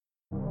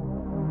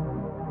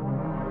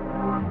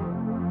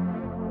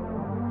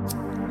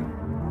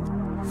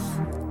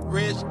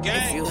Rich gang.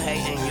 If you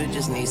hating, you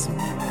just need some.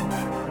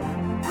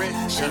 Rich.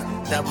 She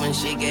up when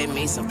she gave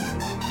me some.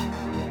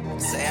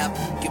 Say I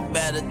fuck you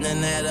better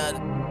than that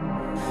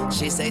other.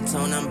 She say,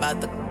 Tune, I'm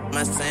about to.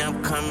 I say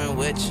I'm coming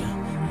with you.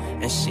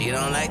 And she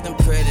don't like them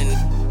pretty,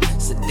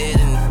 so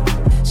didn't.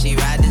 She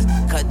ride this,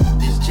 cut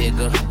this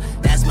jiggle.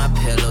 That's my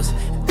pillows.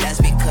 That's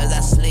because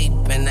I sleep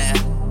in that.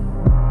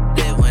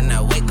 Then when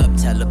I wake up,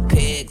 tell the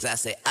pigs, I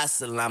say,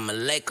 Assalamu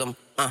alaikum.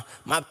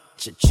 My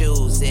bitch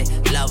choose it.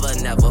 Lover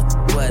never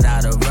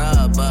without a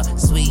rubber.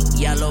 Sweet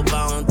yellow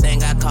bone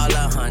thing, I call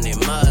her honey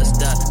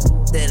mustard.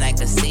 They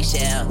like a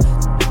seashell,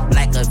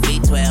 like a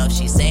V12.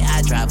 She say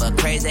I drive her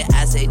crazy.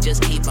 I say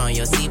just keep on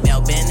your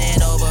seatbelt. Bend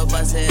it over,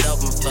 bust it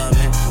open for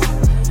me.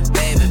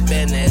 Baby,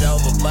 bend it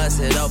over,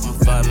 bust it open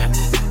for me.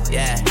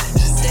 Yeah,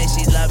 she say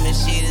she love me,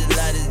 she just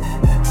love it.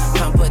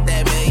 Come put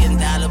that $1 million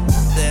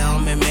thing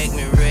on me, make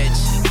me rich.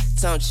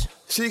 Don't you?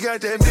 She got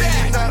that $1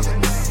 million,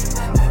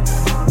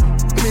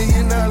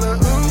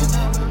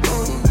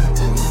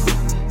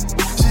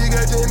 She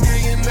got that $1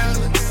 million,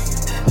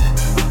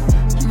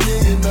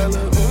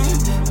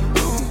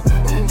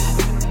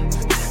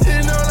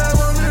 And all I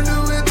wanna do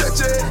is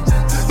touch it,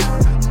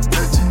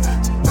 touch it,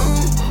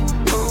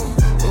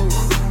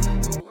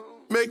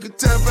 Make her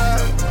tap out,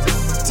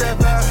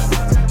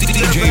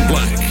 DJ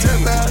Black.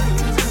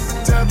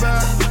 Tap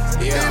out,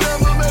 yeah. And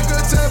I'ma make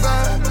her tap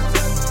out.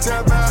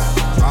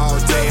 All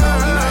day, all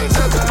night.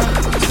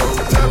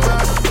 Tap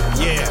out.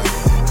 Yeah.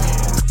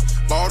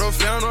 Bought a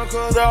fountain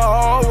cause I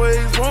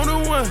always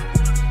wanted one.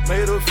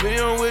 Made a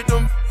film with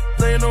them,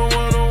 ain't no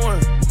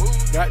one-on-one.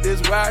 Got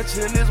this watch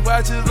and this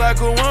watch is like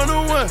a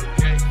one-on-one.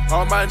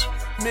 All my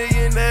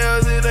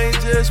millionaires, it ain't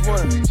just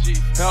one.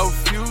 Have a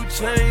few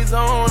chains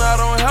on, I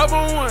don't have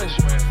a one.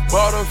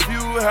 Bought a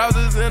few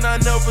houses and I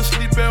never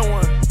sleep at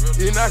one.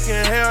 And I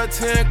can have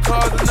 10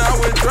 cars and I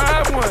would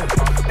drive one.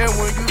 And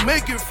when you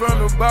make it from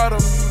the bottom,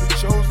 you the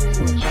chosen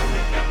one.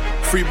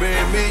 Free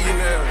band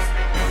millionaires.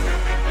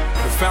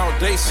 The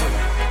foundation.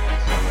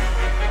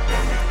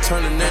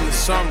 Turning into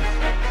something.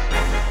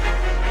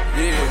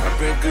 Yeah, I've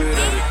been good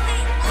at it.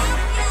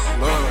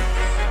 Love.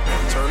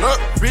 Turn up.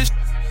 Bitch,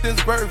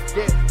 since birth.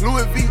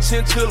 Louis V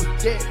chinchilla.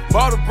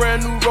 Bought a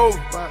brand new Rover.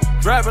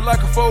 Drive it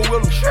like a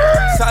four-wheeler.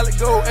 Solid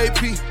gold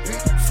AP.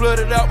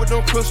 Flooded out with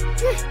them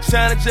crystals.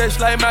 Shining just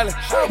like Miley.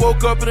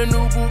 Woke up in a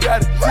new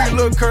Bugatti. Free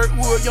little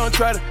Kirkwood, young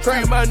Trotter.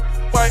 Free my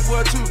white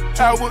boy too.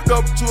 I woke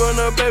up to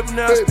another baby,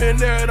 now I spend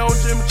there on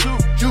Jimmy Choo.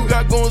 You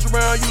got guns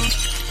around you.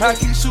 I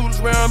keep shooters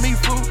around me,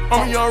 fool.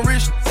 I'm a young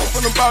rich.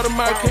 From the bottom,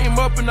 I came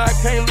up and I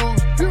can't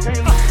lose.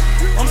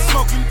 I'm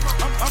smoking,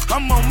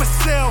 I'm on my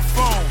cell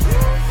phone.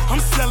 I'm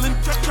selling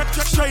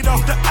straight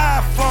off the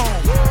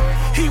iPhone.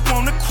 He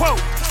want a quote,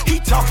 he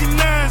talking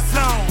 9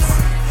 zones.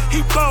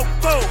 He bought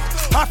 4,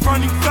 I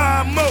front him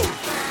 5 more.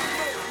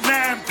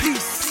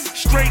 9-piece,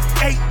 straight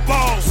 8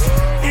 balls.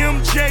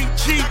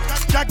 MJG,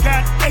 I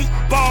got 8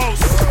 balls.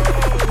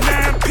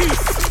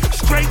 9-piece,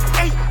 straight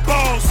 8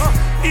 balls.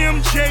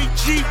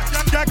 MJG,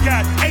 I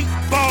got 8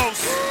 balls.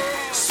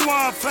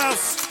 Suave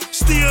House,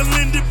 still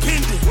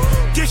independent.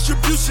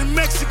 Distribution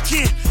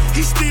Mexican,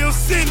 he still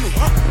sending.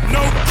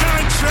 No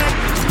contract,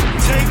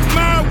 take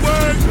my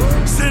word.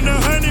 Send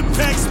 100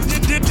 packs,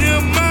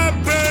 them my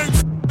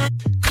birds.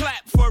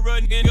 Clap for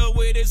a nigga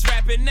with his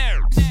rapping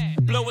nerves.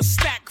 Blow a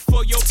stack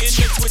for your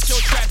niggas with your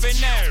trapping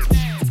nerves.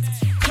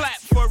 Clap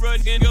for a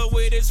nigga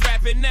with his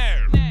rapping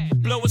nerves.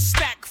 Blow a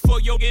stack for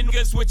your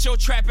niggas with your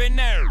trapping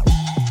nerves.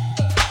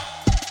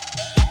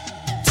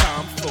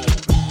 Time for.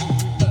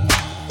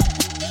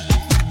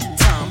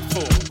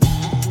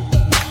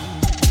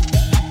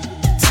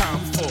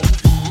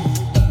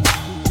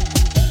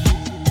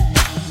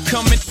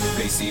 Coming.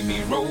 They see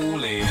me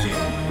rolling,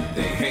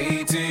 they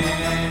hating,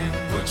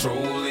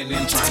 patrolling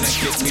and trying to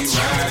catch me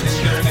riding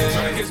dirty,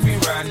 trying to catch me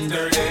riding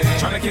dirty,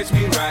 trying to catch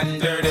me riding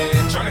dirty,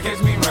 trying to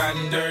catch me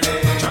riding dirty,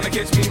 trying to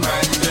catch me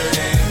riding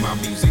dirty. My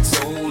music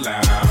so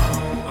loud,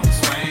 I'm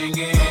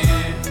swinging.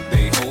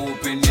 They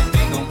hoping that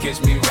they gon' catch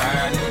me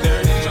riding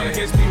dirty, trying to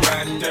catch me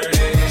riding dirty,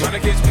 trying to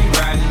catch me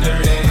riding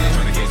dirty,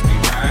 trying to catch me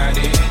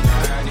riding.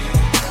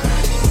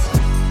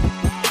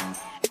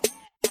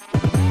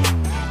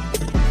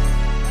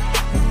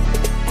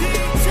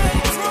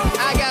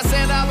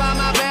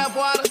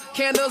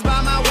 Candles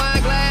by my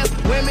wine glass,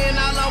 women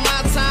all on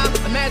my time.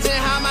 Imagine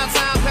how my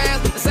time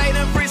passed. Say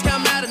them freaks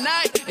come out at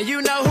night, and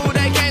you know who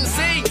they came to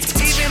see.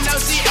 Even though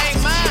she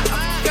ain't mine,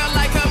 I felt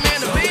like her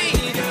man to be.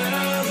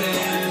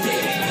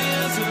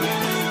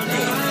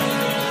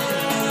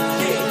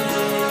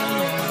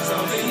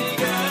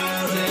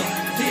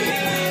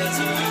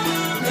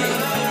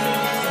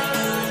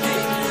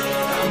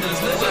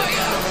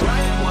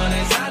 One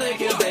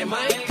exotic if they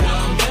might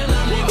come, then I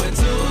leave with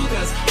 2,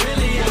 'cause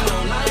really I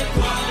don't like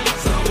one.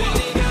 So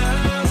many girls.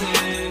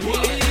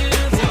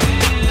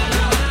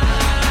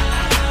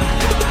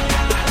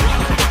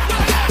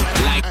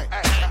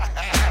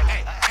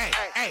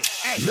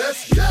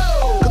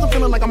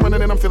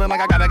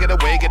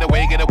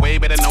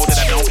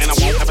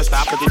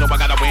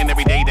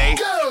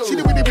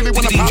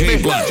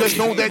 Just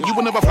know that you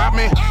will never flop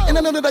me. And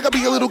I know that I gotta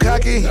be a little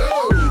cocky.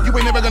 You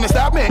ain't never gonna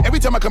stop me. Every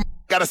time I come,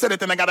 gotta set it,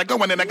 then I gotta go,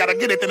 and then I gotta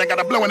get it, then I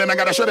gotta blow, and then I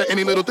gotta shut it.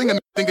 Any little thing and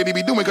thing that he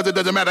be doing, cause it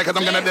doesn't matter, cause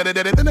I'm gonna dead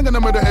it. Then I'm gonna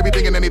murder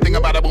everything and anything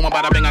about a boom,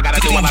 about a bing. I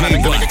gotta do a lot of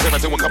things to make it clear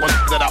to a couple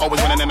that I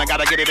always win, and then I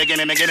gotta get it again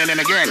and again and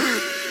again.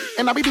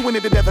 And I be doing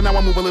it to death, and now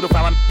I move a little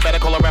foul. Better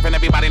call a rap, and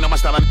everybody know my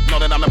style. I know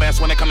that I'm the best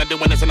when it come to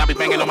doing this, and I be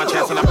banging on my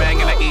chest, and I bang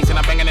in the east, and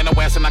I banging in the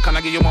west, and I can't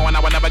give you more, and I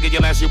will never give you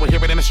less. You will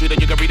hear it in the street,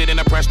 and you can read it in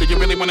the press. Do you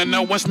really wanna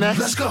know what's next?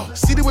 Let's go.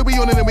 See the way we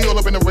on it, and we all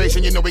up in the race,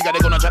 and you know we gotta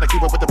go now, try to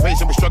keep up with the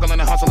pace, and we struggling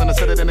and hustling to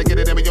set it and to get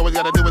it, and we always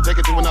gotta do it, take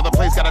it to another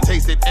place, gotta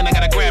taste it, and I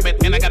gotta grab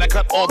it, and I gotta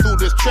cut all through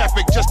this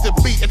traffic just to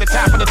be at the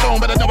top of the throne,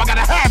 but I know I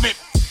gotta have it.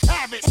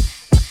 Have it.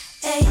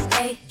 Hey,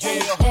 hey, hey,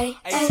 hey,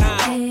 hey,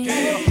 hey,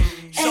 hey.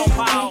 Show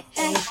power,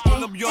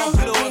 pull up your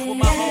blues with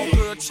my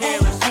homegirl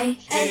Cherish.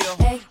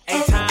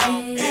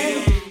 A-Town,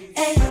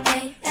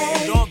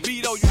 Don't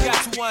be though, you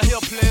got you one here,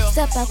 player.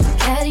 Step out the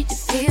caddy to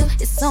feel,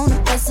 it's on the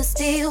best of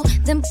steel.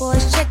 Them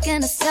boys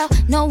checking us out,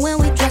 know when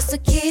we dress to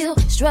kill.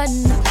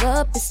 Strutting the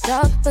club, it's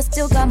dark, but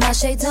still got my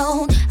shades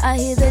on. I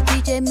hear the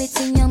DJ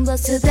mixing young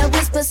bloods to that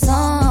whisper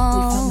song.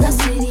 We from the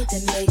city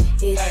that make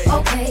it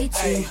okay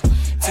to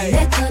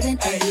let cut and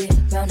eat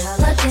round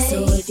holiday.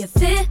 So if you're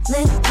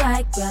feeling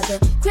right, grab the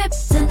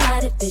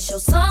kryptonite. If it's your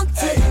song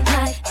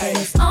tonight, then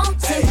it's on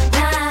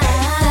tonight.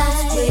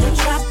 Bounce with it,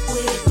 drop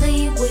with it,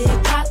 lean with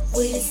it, rock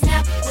with it,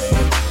 snap with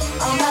it.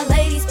 All my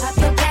ladies, pop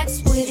your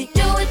backs with it.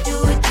 Do it, do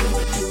it, do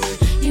it, do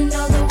it. You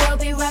know the world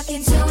be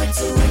rocking to it,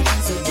 to it.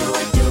 So do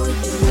it, do it,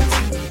 do it.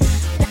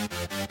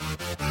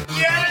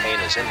 Pain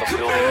is in the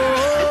building.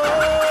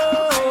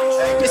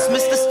 It's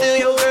Mr. Steal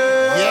Your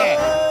Girl. Yeah.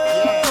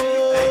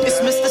 It's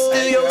Mr.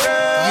 Steal Your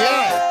Girl.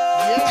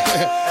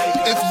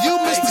 If you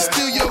Mr.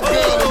 Steal Your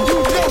Girl, and you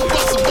know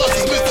Busta Bus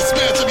is Mr.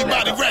 Smash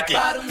Everybody record.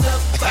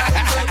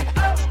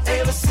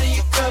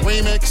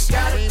 Remix.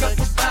 Got a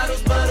couple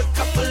bottles, but a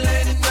couple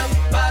ain't enough.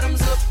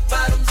 Bottoms up,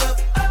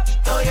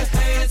 throw your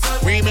hands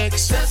up. Remix.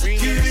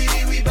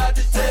 Security, we bout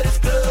to tear this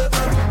club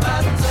up.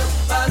 Bottoms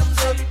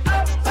up,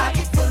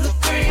 pocket full of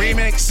cream.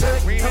 Remix. Oh,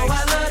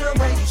 I love the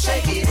way you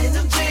shake it in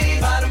them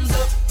jeans. Bottoms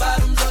up,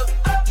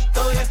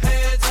 throw your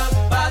hands up.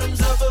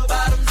 Bottoms up.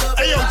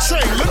 Hey, yo,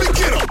 Trey, let me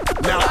get him.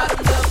 Now.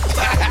 Bottoms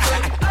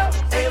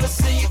up, ever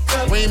see you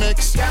come?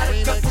 Remix. Got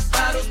a couple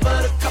bottles,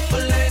 but a couple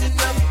ain't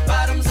enough.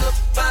 Bottoms up,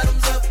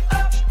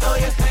 throw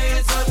your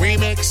hands up.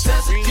 Remix.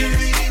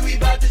 Security, we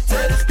bout to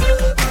tear this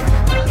club up.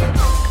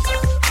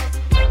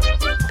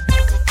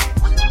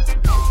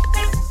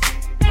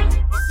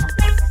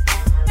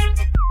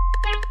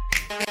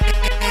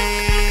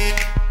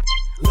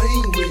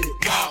 Lean with it,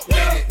 walk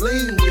with it,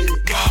 lean with it,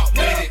 walk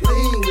with it,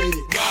 lean with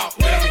it, walk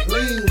with it,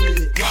 lean with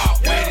it, walk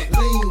with it,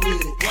 lean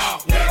with it,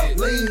 walk with it,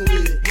 lean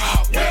with it,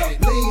 walk with it,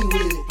 lean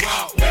with it,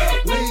 walk with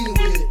it, lean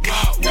with it,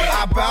 walk with it.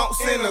 I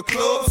bounce in the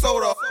club, so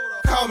the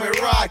call me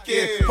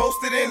Rocket.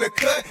 Posted in the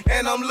cut,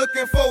 and I'm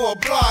looking for a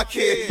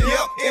blockhead.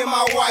 Yep, in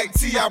my white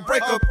tee, I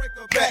break a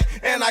back,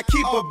 and I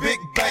keep a big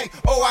bank.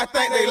 Oh, I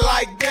think they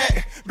like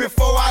that.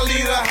 Before I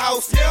leave the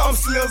house, I'm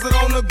slizzing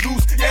on the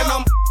goose, and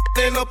I'm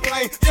in the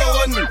plane. So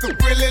a nigga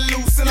really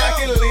loose, and I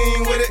can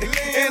lean with it,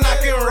 and I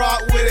can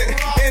rock with it.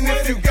 And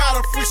if you got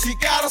a free, she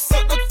gotta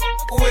suck the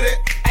with it.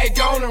 Hey,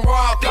 go and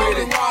rock with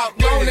it.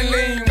 Go and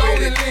lean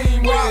with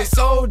it.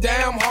 So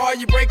damn hard,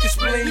 you break your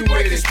spleen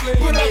with it.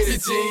 Put up your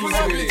jeans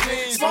with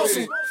it. Smoke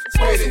some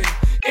with it.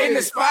 In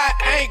the spot,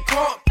 ain't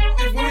comp.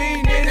 If we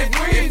ain't in it,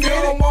 if you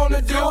don't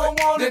wanna do it,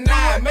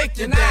 deny it, make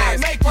you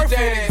dance.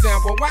 Perfect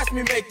example, watch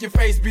me make your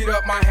face beat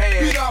up my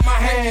hand.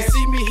 When you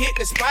see me hit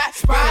the spot,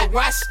 better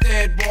watch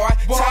that boy.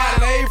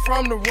 Charlie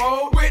from the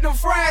road with the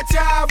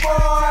franchise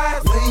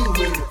boys. Lean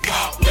with it,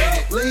 walk with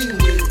it, lean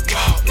with it,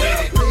 walk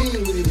with it,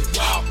 lean with it,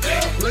 walk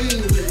with it,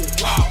 lean with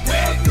it, walk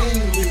with it,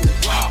 lean with it,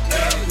 walk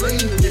with it,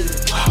 lean with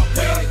it, walk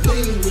with it,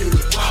 lean with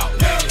it, walk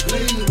with it,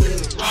 lean with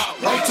it, walk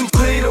with it. I'm too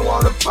clean to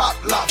wanna pop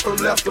lock from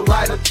left to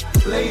right.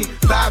 Lean,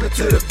 vibing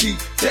to the beat.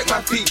 Check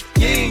my feet.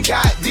 You ain't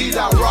got these.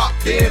 I rock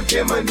them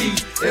in my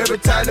knees. Every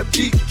time the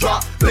beat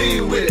drop,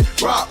 lean with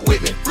it, rock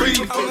with me, breathe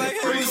with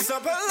it, breathe.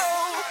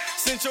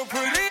 Since you're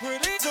pretty,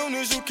 soon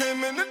as you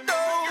came in the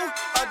door,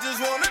 I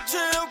just wanna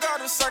chill,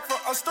 got a sack for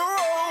us to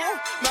roll.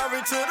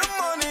 Married to the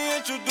money,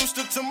 introduced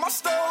her to my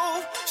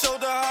stove.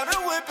 Showed her how to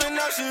whip and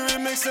now she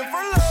remixing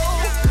for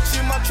low.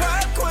 She my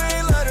track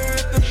queen, let her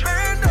hit the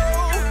bando.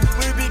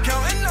 We be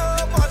counting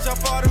up, watch how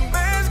far them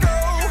bands go.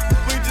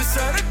 We just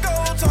set a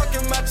goal,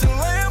 talking matching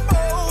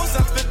Lambos.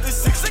 At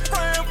 56 a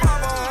gram,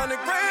 500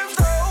 grams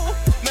though.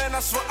 Man, I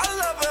swear I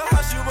love her,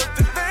 how she work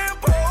the damn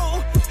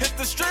pole. Hit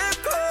the strip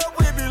club,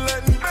 we be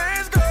letting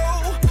bands go.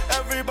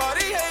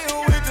 Everybody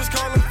hating, we just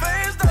call them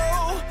fans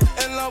though.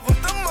 In love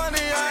with the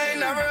money, I ain't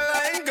never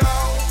letting go.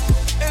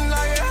 And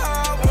I get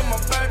high with my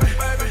baby.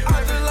 I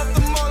just left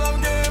the mall,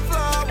 I'm getting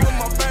fly with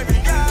my baby.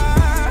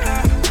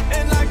 Yeah.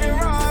 And I get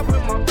robbed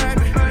with my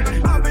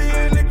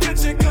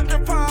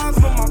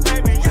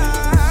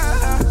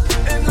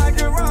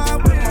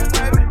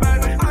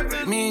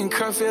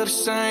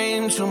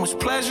same. Too much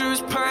pleasure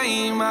is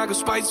pain. My girl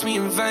spites me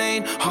in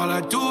vain. All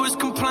I do is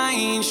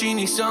complain. She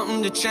needs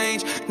something to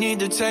change. Need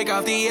to take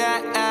off the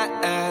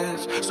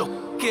ass. So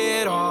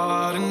get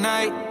all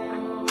tonight.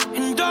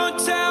 And don't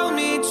tell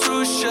me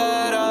to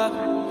shut up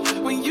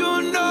when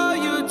you know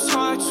you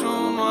talk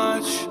too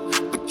much,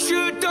 but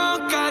you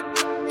don't got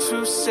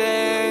to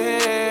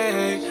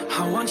say.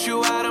 I want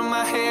you out of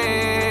my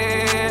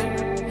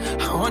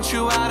head. I want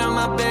you out of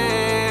my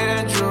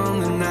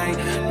bedroom tonight.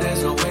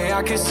 There's no way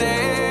I can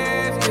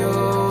save you,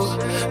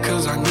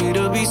 cause I need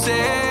to be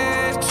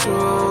saved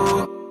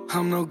too.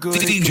 I'm no good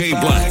DJ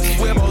Black.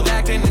 We're both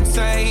acting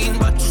insane,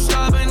 but you're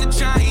stubborn to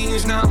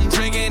change. Now I'm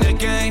drinking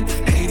again.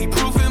 80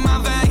 proof in my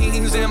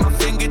veins and my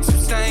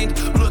fingertips stained.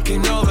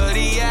 Looking over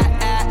the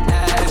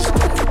ash.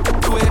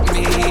 Quit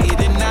me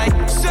tonight.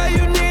 Say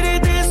you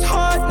needed this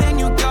hard, then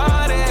you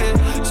got it.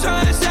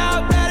 Turns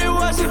out that it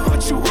wasn't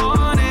what you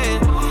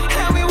wanted.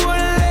 And we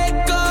wouldn't let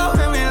go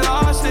and we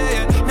lost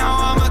it. Now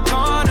I'm a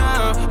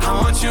goner. I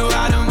want you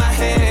out of my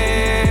head.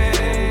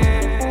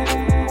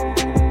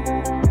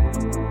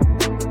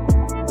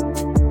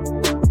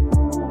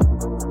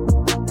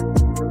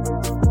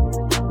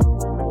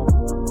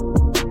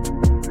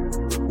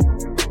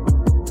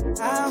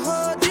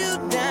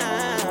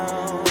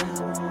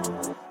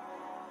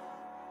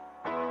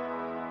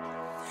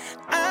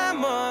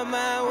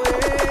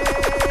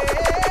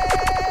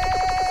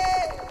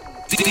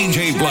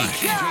 DJ Black.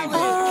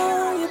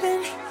 Oh, you've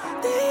been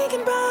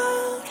thinking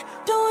about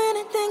doing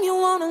anything you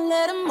wanna,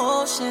 let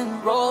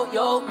emotion roll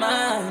your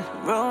mind.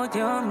 Roll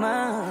your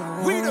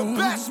mind. We the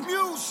best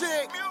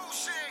music.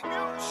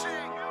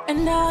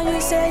 And now you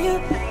say you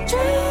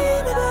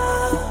dream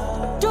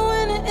about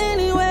doing it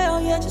anyway. Oh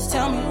yeah, just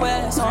tell me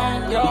what's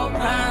on your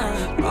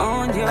mind.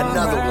 On your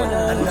Another mind. one,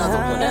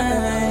 another one.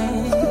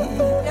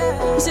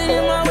 Yeah. Sit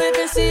in my whip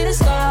and see the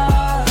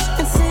stars.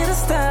 And see the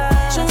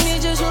stars. Show me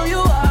just who you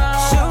are.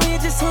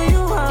 Who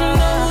you are. You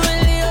know who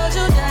really holds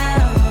you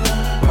down.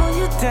 Hold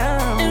you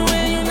down. And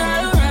when you're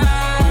not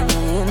around,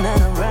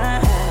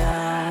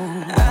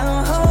 I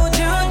don't hold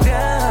you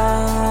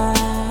down.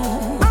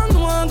 I'm the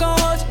one gon'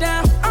 hold you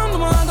down. I'm the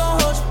one gon'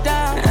 hold you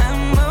down.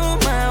 I'm on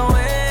my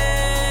way.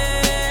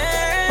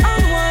 I'm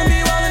the one be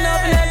rolling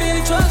up in that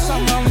Billy truck, so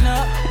I'm rolling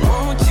up.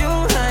 Want you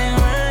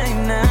right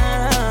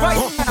now. Right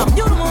now.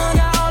 You the one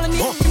got all of me.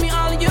 Give me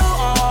all of you,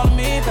 all of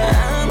me, but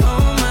I'm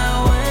on my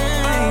way.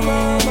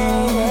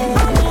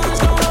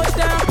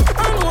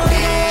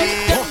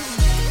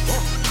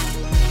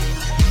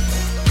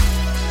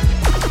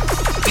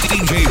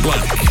 DJ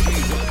Black.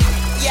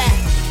 Yeah.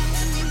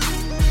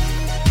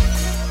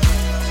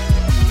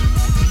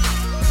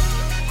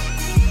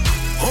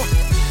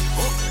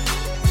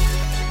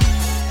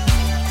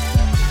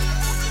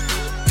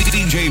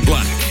 DJ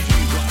Black.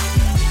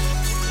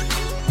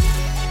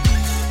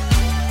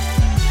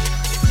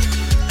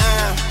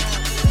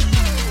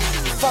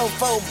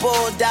 Fofo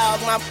bulldog,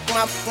 my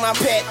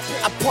pet.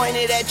 I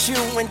pointed at you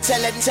and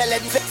tell it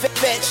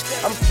fetch.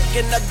 I'm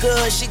fucking her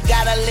good, she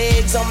got her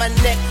legs on my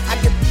neck. I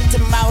can to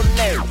mouth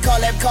neck.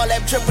 Call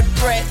that triple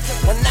threat.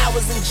 When I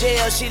was in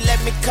jail, she let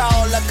me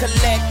call her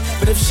collect.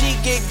 But if she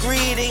get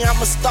greedy,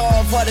 I'ma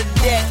starve her to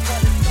death.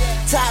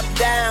 Top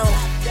down,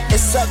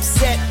 it's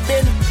upset.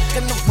 Been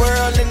in the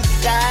world and the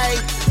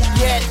sky.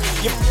 Yet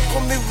you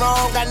fuck me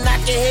wrong, I knock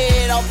your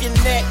head off your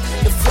neck.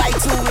 The flight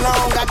too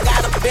long, I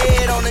got a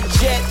bed on a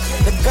jet.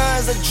 The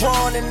guns are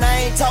drawn and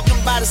I ain't talking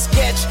about a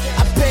sketch.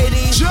 I pay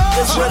these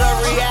niggas with a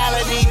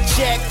reality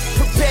check.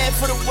 Prepared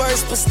for the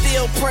worst, but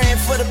still praying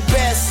for the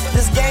best.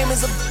 This game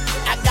is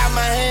I got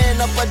my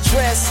hand up her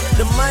dress.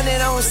 The money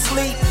don't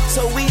sleep,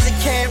 so Weezy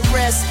can't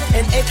rest.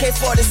 And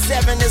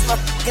AK-47 is my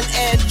fucking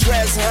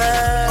address,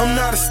 huh? I'm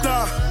not a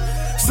star.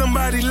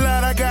 Somebody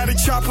lied, I got a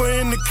chopper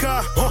in the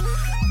car.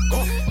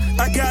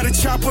 I got a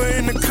chopper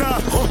in the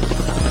car.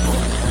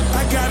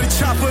 I got a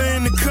chopper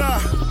in the car.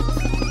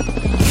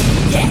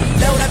 Yeah,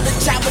 load up the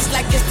choppers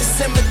like it's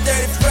December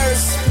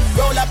 31st.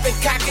 Roll up and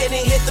cock it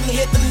and hit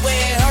them where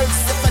it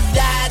hurts. If I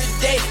die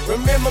today,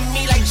 remember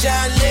me like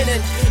John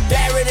Lennon.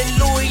 Barrett and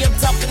Louis, I'm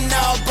talking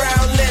all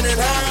brown linen,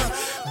 huh?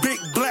 Big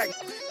black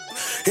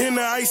in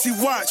the icy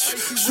watch.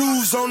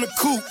 Shoes on the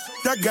coupe.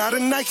 I got a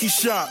Nike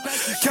shop.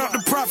 Count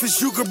the profits,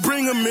 you could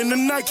bring them in the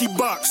Nike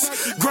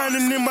box.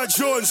 Grinding in my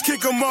Jordans,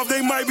 kick them off,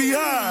 they might be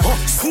high.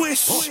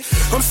 Swish,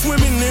 I'm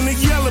swimming in the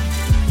yellow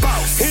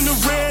box. In the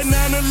red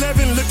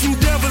 911, looking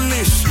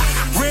devilish.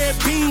 Red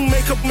beam,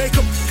 make up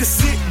to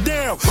sit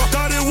down.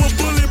 Thought it was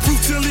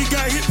bulletproof till he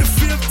got hit the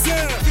fifth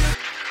time.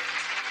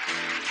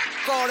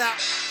 Call out.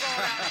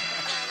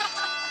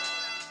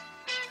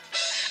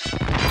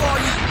 All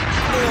you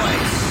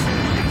boys.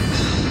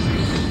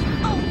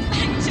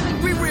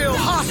 We real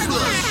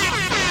hustlers.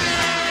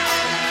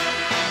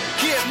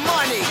 Get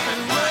money.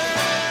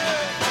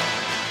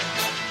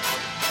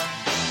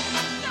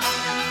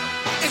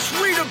 It's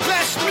we the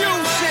best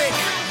music.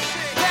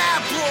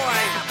 Bad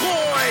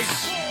boys.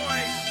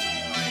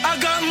 I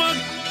got my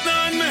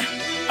on me.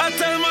 I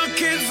tell my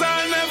kids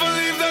I'll never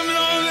leave them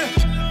lonely.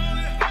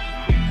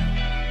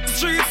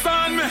 Streets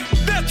on me.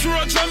 Death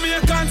row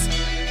Jamaicans.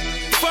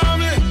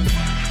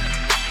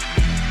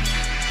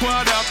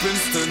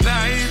 happens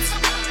tonight?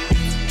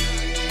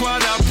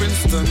 What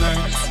happens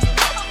tonight?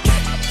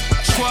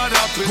 What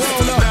happens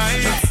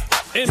tonight?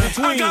 In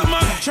between,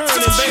 churn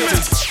and baby.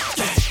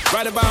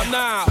 Right about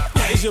now,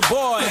 it's your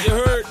boy, you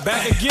heard,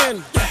 back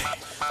again.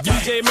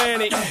 DJ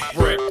Manny.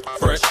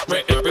 Fresh.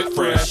 Yeah,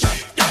 fresh.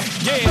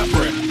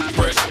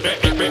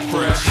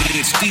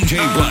 It's DJ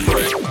Black,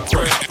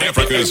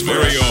 Africa's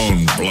very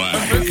own Black.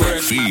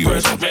 Feel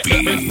the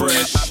beat.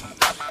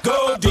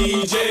 Go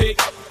DJ,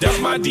 that's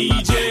my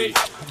DJ.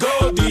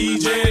 Go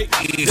DJ,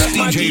 it's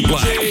DJ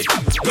Black,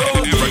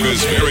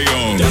 Africa's very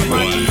own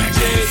Black.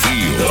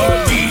 Feel the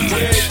beat.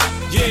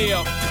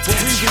 Yeah, for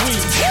Weezy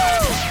Weezy.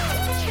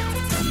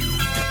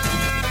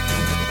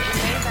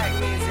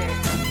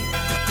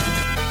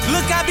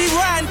 Look, I be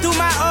riding through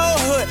my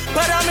old hood,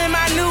 but I'm in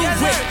my new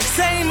whip.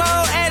 Same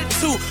old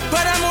attitude,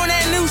 but I'm on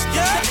that new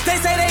stuff. They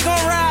say they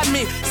gon' ride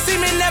me, see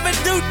me never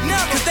do,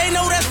 cause they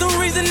know that's the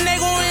reason they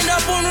gon' end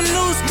up on the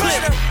news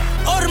clip.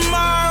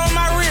 Audemars on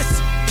my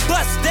wrist,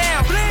 bust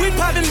down. We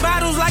popping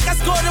bottles like I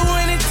scored a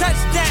winning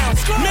touchdown.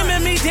 Remember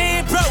me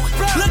dead broke,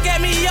 look at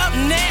me up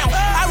now.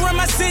 I run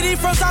my city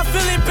from South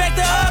Philly back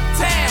to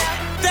Uptown.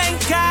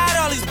 Thank God,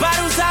 all these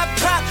bottles I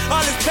pop,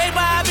 all this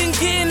paper I've been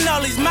getting,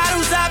 all these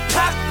models I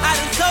pop. I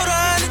done sold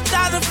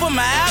 100,000 for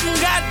my album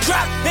got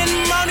dropped. And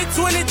I'm only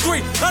 23.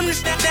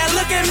 Understand that?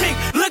 Look at me.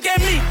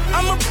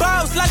 I'm a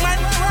boss like my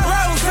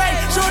Rose.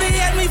 Shorty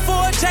asked me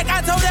for a check, I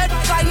told that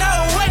like no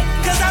way.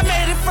 Cause I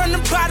made it from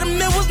the bottom,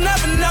 it was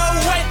never no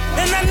way.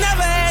 And I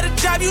never had a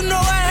job, you know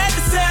I had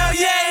to sell,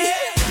 yeah.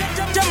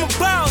 I'm a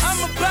boss,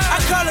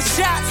 I call a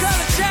shot.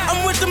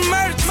 I'm with the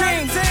murder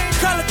team,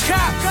 call a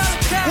cop.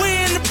 We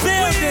in the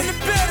building,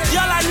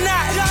 y'all are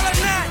not.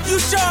 You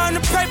showing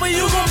the paper,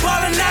 you gon'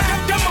 ball or not.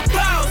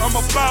 I'm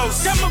a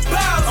boss. I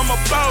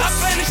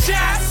play the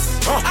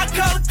shots, I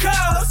call the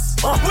calls.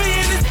 We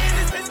in this,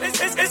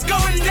 it's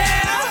going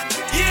down.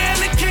 Yeah,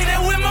 and the kid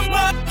that with my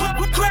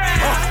motherfucking crowd.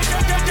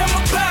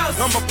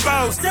 I'm a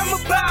boss.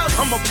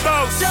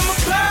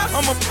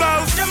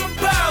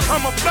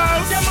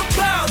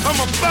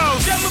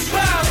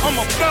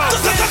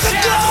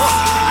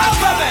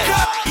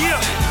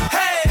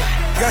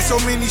 Got so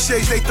many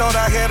shades, they thought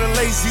I had a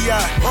lazy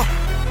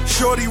eye.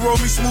 Shorty roll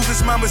me smooth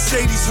as my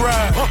Mercedes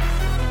ride.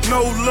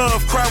 No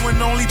love, cry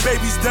when only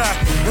babies die.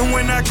 And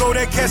when I go,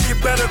 that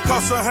casket better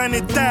cost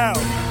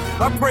 100,000.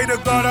 I pray to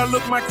God I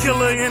look my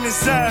killer in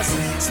his eyes.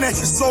 Snatch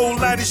his soul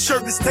out his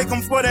shirt, let's take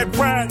him for that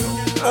pride.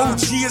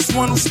 OG is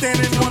one who's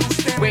standing.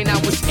 When I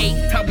was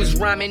 8, I was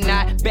rhyming,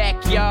 not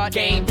backyard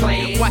game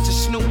playing. Watching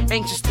Snoop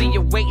anxiously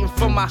awaiting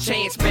for my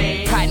chance,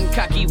 man. Hot and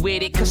cocky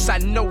with it, cause I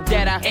know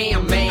that I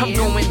am, man. I'm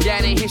going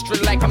down in history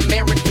like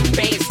American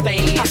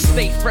Bandstand. I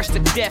stay fresh to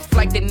death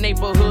like the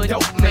neighborhood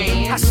dope,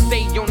 man. I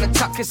stay on the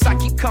top cause I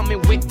keep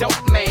coming with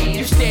dope, man.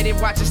 You steady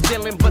watching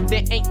stealing, but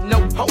there ain't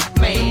no hope,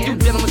 man. You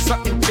dealing with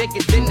something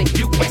bigger than the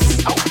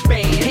US Open.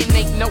 It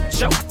ain't no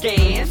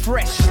joking.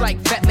 Fresh like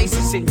fat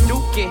laces and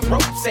Duke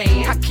ropes,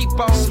 and I keep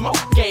on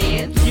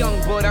smoking. Young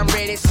but I'm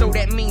ready, so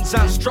that means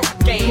I'm stroking.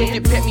 If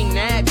you pet me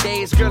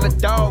nowadays, girl, a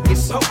dog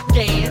is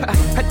smoking.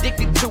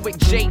 Addicted to it,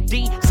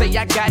 JD, say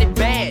I got it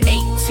bad.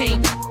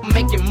 18,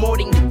 making more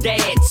than your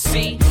dad,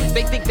 see?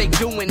 They think they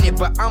doing it,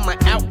 but I'ma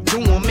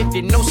outdo them. If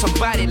you know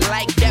somebody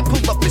like that,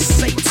 pull up and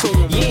say to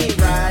them. You ain't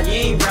ride, you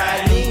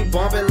ain't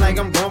bumping like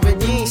I'm bumping.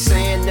 You ain't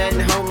saying nothing,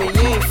 homie,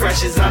 you ain't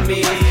fresh as I'm in.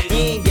 You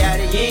ain't got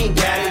it,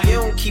 you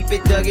don't keep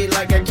it duggy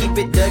like I keep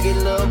it duggy,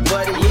 little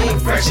buddy. You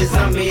ain't fresh as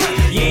I'm in.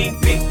 You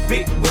ain't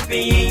big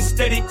whipping, you ain't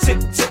steady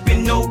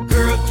tipping, no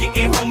girl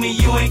getting homie,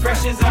 you ain't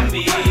fresh as I'm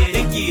in. Yeah,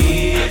 but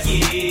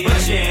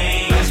you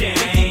ain't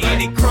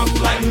get it crunk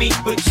like me,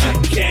 but you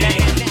can't.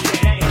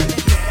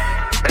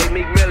 Hey,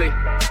 Meek Millie,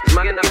 is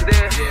my nigga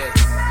there?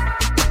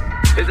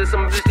 Yeah. Is there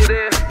some bitch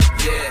there?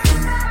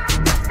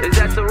 Yeah. Is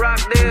that the rock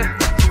there?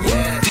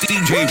 Yeah.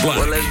 DJ Black.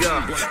 Well, let's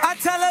go. I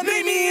tell her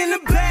meet me in the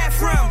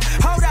bathroom.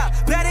 Hold up,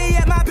 better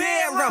yet my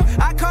bedroom.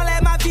 I call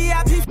that my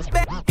VIP.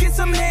 Get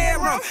some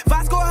headroom. If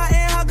I score her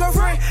and her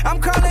girlfriend, I'm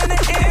calling it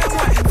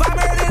N1. If I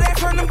murder that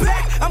from the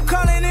back, I'm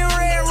calling it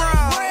Red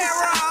Rum.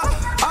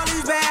 All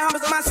these bad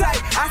homies on my side.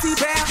 I see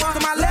bad ones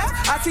to my left.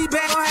 I see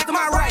bad ones to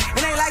my right.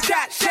 And they like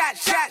shot.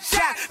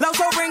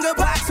 Loso bring a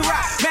box to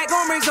rock. Mac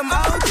gon' bring some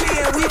OG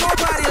and we gon'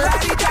 party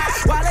la-di-da.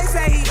 While they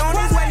say he on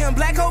his way in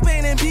Black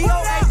Cobain and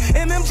BOA.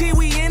 MMG,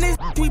 we in this.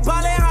 We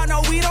ballin' hard,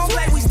 no, we don't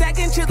play. We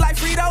stacking chips like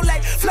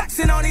Frito-Lay.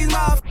 Flexing on these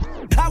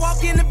motherfuckers. I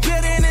walk in the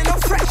building and I'm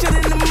fresher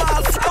than the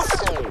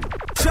motherfuckers.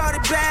 Shorty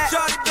bad,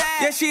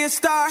 yeah, she a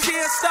star.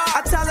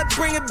 I tell her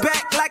bring it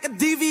back like a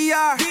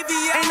DVR.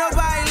 Ain't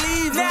nobody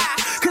leave now,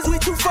 cause we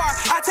too far.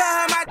 I tell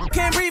her my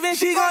can't breathe and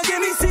she gon' give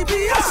me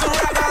CPR. I some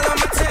rock all on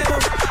my table,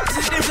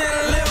 systems in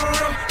the living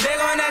room. They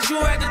gon' ask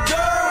you at the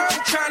door, what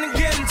you tryna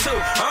get into?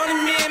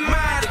 Only me and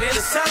mine, in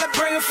the cellar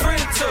bring a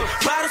friend too.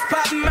 Bottles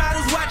popping,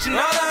 models watching,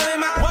 all of them.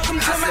 Welcome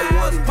to my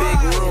one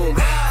big room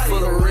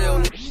full of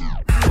real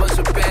bunch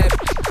of bad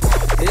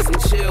and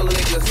some chill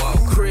niggas.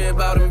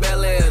 Crib out in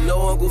Bel Air,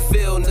 no Uncle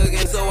Phil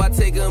nigga. So I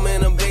take him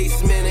in the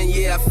basement and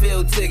yeah, I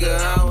feel tigger.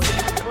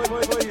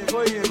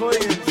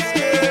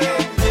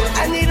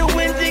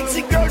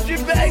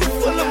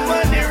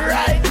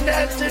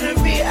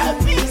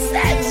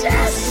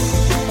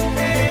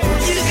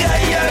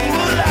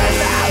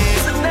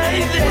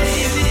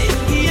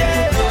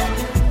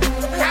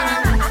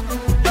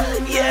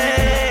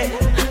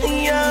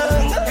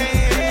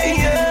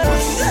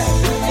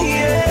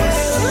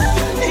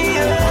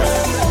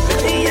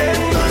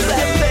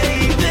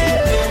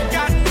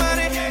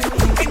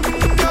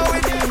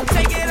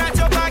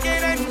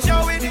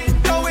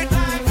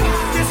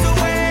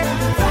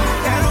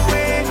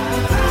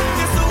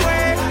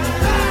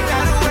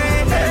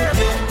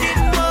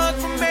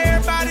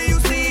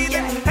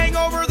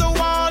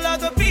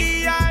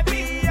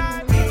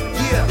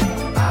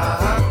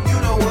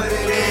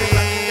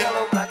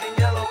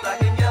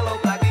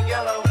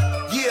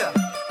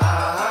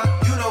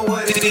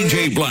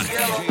 DJ Black.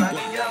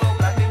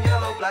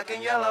 Black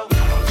and yellow.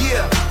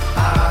 Yeah,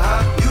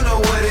 you know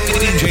what it is.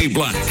 DJ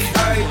Black.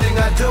 Everything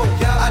I do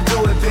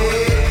it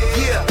big.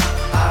 Yeah,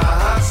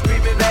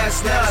 screaming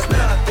that's nuts.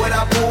 When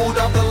I pulled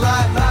off the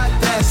lot,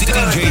 that's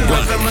DJ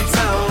Black. From my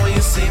town, when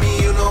you see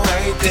me, you know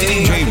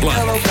everything. DJ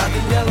Black. Black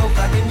and yellow,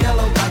 black and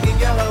yellow, black and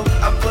yellow.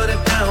 I put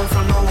it down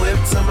from the whip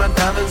to my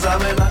diamonds.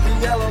 I'm in black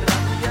and yellow,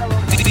 black and yellow.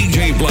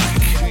 DJ Black.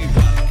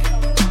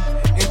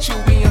 And you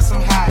be on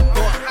some hot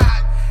boy.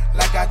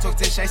 Like I talk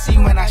to Shay, see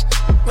when I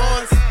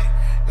boys.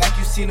 Like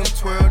you seen him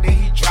twirl, then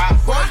he drop.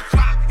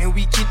 And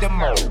we keep them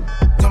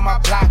to my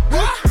block.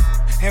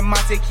 And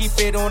Monte keep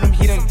it on him,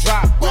 he done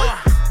drop.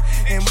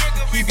 And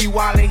he be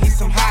wildin', he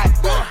some hot.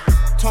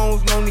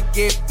 Tones known to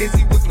get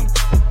busy with them.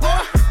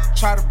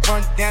 Try to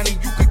run down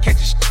and you could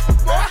catch a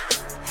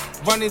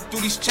running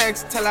through these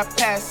checks till I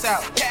pass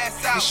out.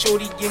 And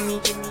shorty give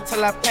me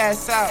till I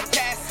pass out.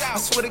 I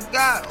swear to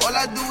God, all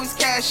I do is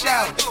cash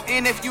out.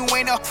 And if you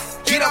ain't up,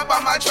 get up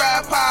on my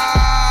trap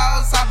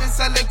house. I've been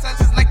selling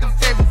touches like the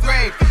 5th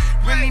grade.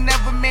 Really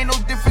never made no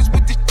difference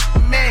with the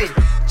made.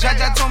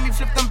 Jaja told me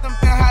flip them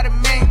how to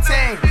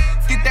maintain.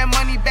 Get that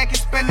money back and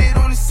spend it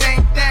on the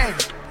same thing.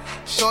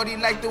 Shorty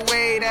like the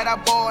way that I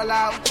ball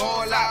out.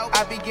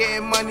 I be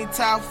getting money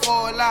till I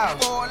fall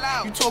out.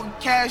 You talking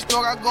cash,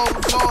 dog, I go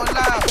all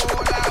out.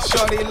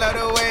 Shorty love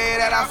the way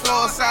that I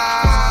floss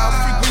out.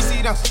 Free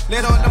greasy them,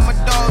 let all of my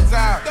dogs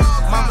out.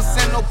 Mama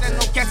send no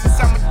cats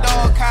inside my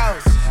dog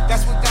house.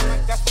 That's what got me.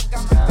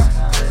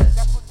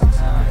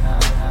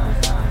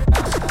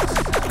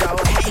 Go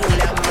hang,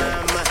 little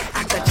mama,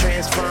 I could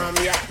transform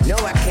ya. No,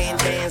 I can't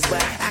dance,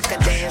 but I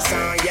could dance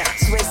on ya.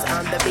 Swiss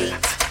on the beat.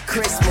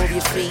 Chris, move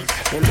your feet,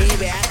 and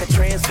baby, I could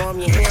transform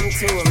you him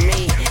to a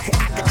me.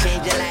 I could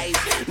change your life,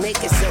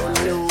 make it so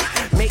new,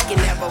 make you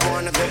never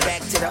wanna go back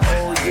to the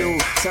old you.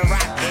 So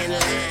rock and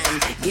lime,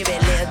 give it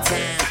a little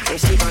time, and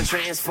she gon'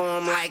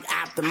 transform like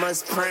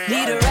Optimus Prime.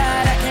 Need a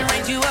ride, I can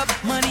range you up,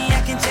 money,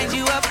 I can change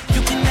you up.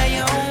 You can have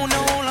your own,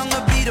 no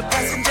longer be the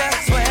passenger.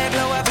 Swag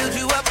low, I build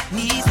you up,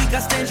 knees weak, I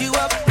stand you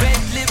up. Red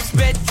lips,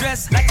 red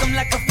dress, like I'm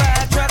like a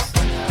fire truck.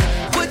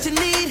 What you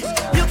need,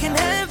 you can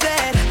have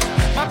that.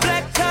 My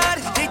black card,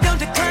 they don't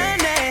decline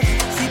that.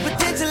 See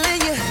potential in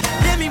you,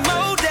 let me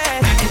mold that.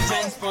 I can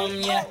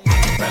transform ya.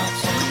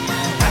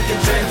 I can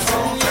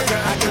transform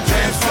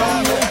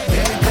you.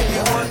 Anything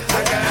you want,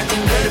 I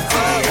can get it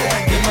for you.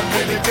 Get my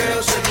baby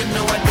girl, so you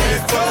know I did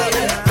it for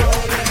you.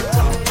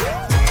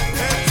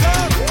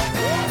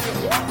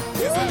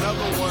 Here's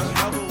another one,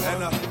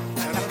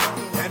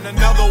 and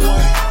another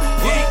one.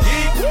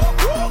 Yeet.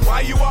 Why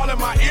you all in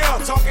my ear,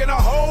 talking a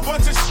whole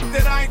bunch of shit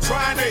that I ain't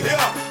trying to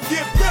hear?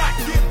 Get back.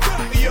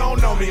 You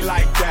don't know me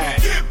like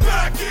that. Get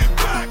back. You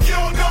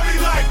don't know me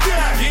like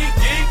that. Yeet.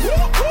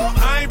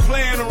 I ain't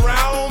playing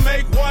around.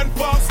 Make one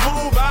false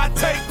move, I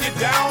take you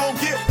down.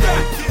 Get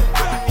back.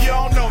 You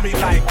don't know me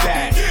like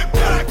that. Get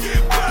back.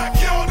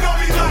 You don't know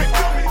me like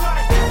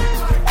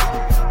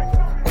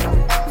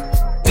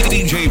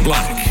DJ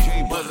Black.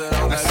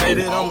 I say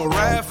that I'ma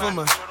ride for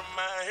me.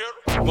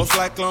 Most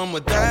likely I'ma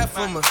die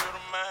for me.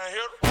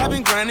 I've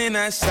been grinding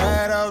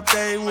outside all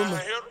day with me.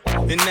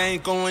 And I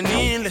ain't going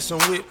in unless I'm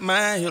with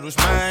my hitters.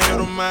 My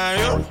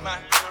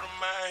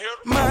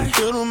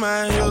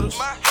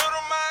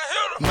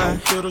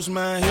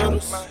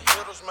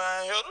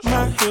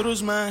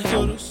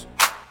hitters.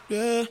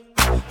 Yeah.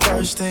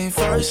 First thing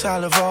first, I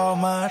love all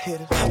my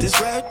hitters. This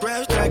rap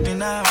track,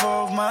 then I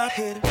involve my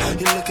hitter.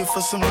 You looking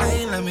for some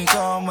lean, let me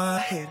call my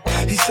hitter.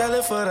 He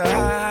sellin' for the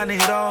high, I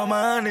need all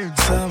my niggas.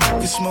 Some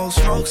can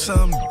smoke,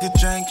 some can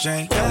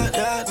drink.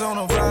 Guys on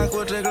the block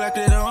will take like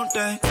they don't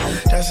think.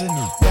 That's a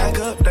new back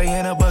up, they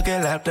in a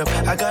bucket laptop.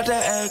 I got to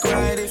act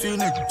right if you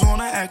niggas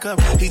wanna act up.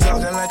 He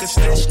talking like a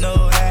snitch,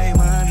 no, they ain't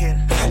my hitter.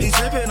 He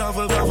trippin' off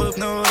of,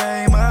 no,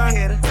 they ain't my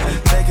hitter.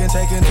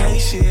 Taking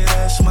case, shit,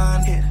 that's my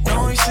hitter.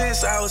 Knowing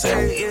since I was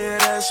 8, yeah,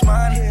 that's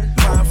my hitter.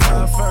 My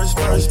first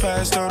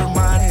pass through to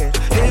my head.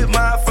 Hit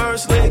my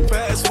first leg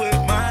pass with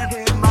my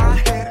hit, my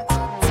hitter.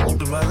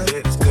 The mother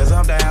hitters, cause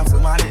I'm down for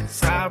my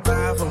hitters. I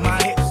ride for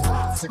my hitters.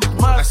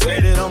 I say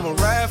that I'ma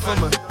ride for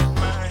me.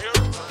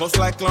 Most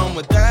likely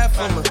I'ma die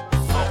for me.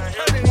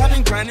 I've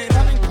been grinding.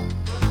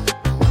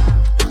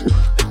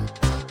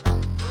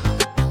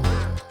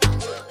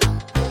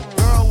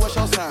 Girl, what's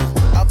your sign?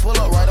 I pull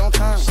up right on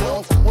time. She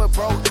don't f with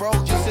broke,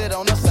 just sit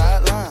on the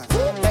sideline.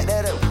 Back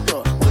that up,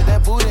 put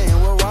that booty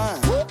in with Ryan.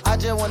 I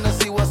just wanna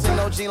see what's in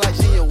no jeans like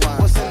Gia wine.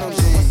 What's in them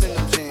jeans?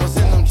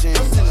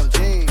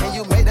 Can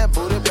you make that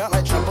booty bounce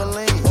like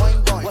trampoline?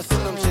 Boing, boing. What's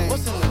in them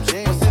jeans?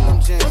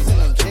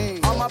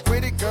 All my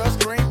pretty girls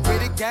scream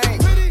pretty gang.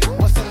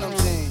 What's in them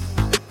jeans?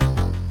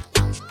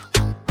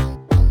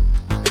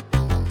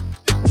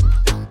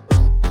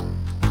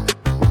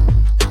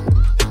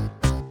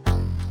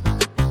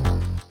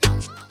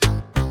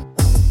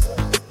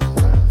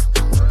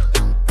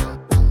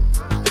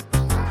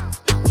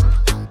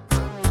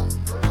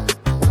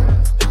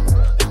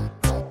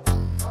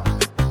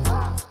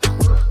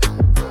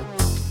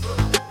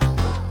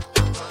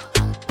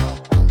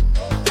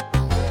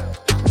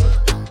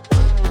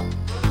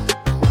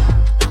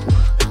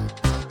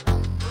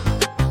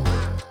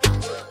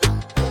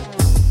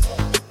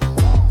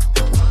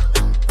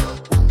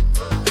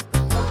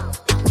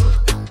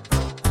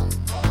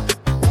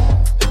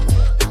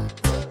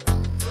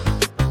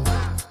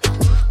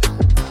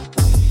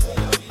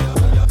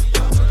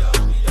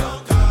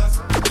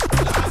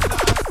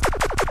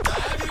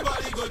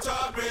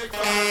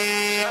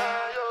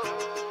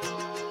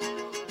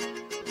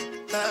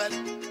 You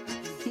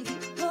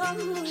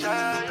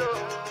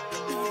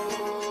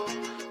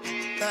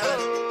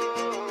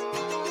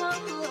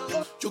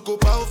go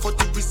bow for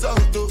the result,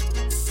 oh.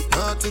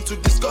 Nothing to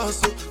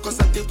discuss, oh. Cause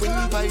I did win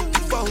by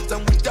default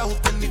and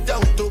without any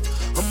doubt, oh.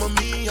 I'm a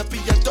me happy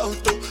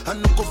adult, oh. I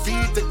no go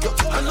feed the girl,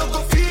 I no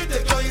go feed the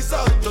girl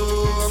insult,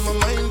 oh. I'm a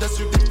mind that's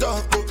with the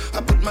talk, oh.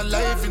 I put my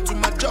life into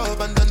my job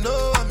and I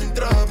know I'm in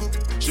trouble.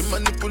 She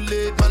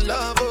manipulate my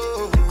love,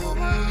 oh.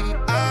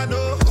 I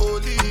know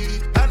holy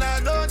and I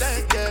know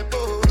that get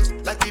both.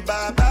 Like the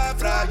Baba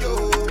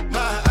Frayo,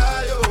 my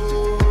ayo,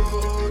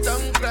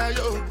 don't cry,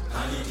 yo. I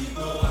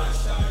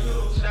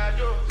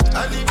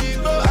need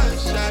people and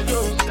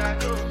shadow.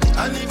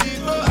 I need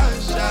people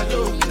and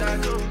shadow.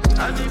 I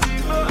need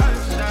people and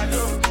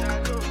shadow.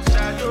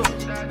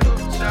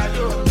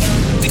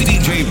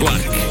 DJ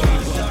Black.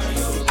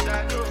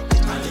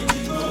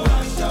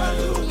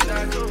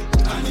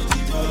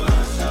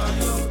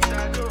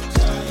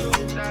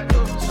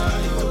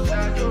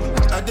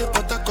 I did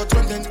Port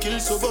run then kill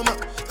Soboma.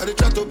 I did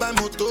try to buy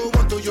moto,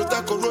 want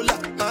Toyota Corolla.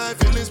 My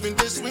feelings been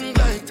they swing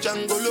like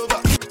Django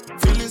Lover.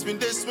 Feelings been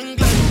they swing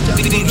like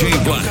DJ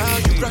Black. Now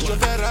you crash your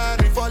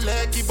Ferrari for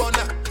Lucky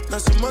Bona. Now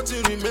so much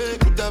you remake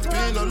could have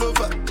been all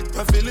over.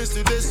 My feelings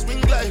today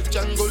swing like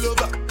Django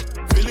Lover.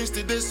 Feelings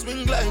today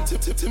swing like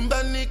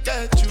Timbani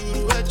at you.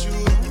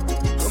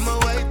 I'm a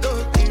white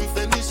dog in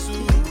Venice.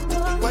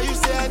 Why you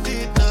say I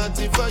did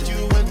nothing for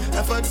you when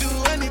if I do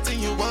anything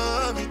you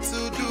want me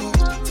to do?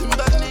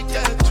 Timbani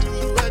at you.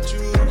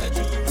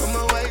 I'm a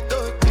white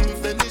dog in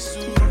Venice.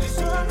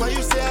 Why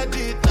you say I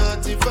did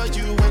nothing for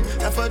you when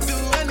if I do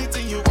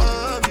anything you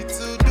want me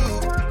to do?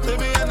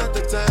 Maybe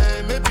another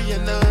time, maybe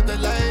another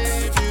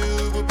life.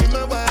 You will be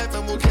my wife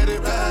and we'll get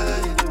it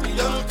right.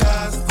 Young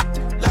cast,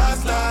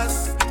 last.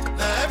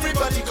 Now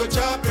everybody go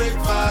chop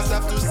breakfast.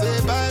 Have to say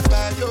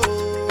bye-bye, yo.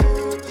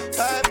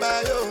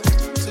 Bye-bye, yo.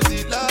 To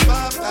the love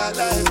of my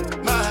life.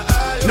 My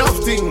eye, enough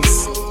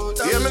things.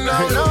 Hear me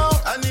now, no.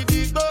 I need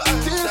people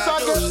and things shadow. I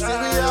get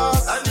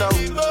serious. I need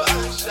people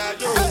and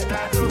shadow.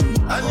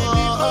 I need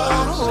people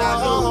and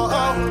shadow.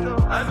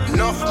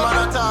 Enough man I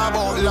talk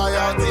about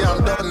loyalty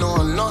and don't know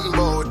nothing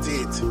about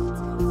it.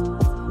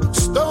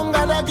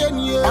 Stronger again,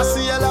 yeah. I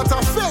see a lot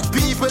of fake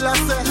people that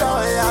say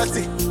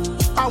loyalty.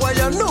 How well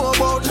you know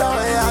about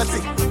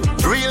loyalty?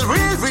 Real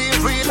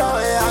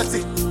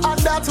loyalty. And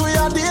that we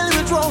are deal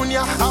with round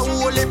ya. A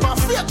whole heap of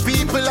fake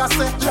people that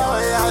say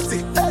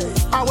loyalty. Hey,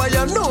 how well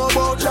you know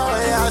about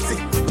loyalty?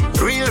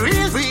 Real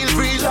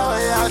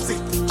loyalty.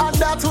 And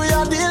that we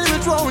are deal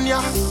with round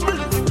ya.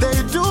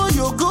 They do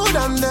you good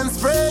and then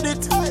spread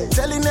it.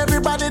 Telling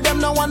everybody them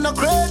no want no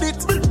credit.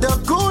 The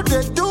good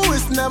they do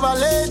is never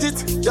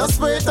legit. Just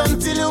wait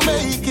until you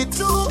make it.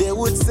 They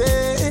would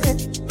say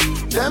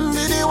them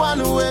be the one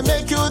who will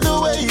make you the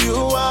way you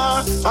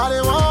are. I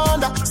they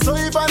wonder, so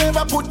if I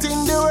never put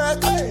in the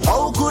work,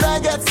 how could I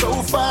get so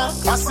far?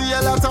 I see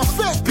a lot of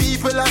fake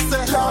people that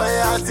say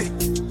loyalty.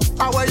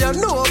 How well you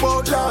know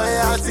about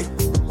loyalty?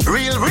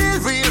 Real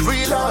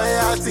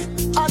loyalty.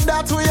 And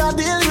that we are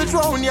deal with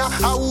round ya.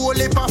 A whole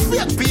heap of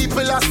fake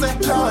people that say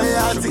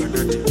loyalty.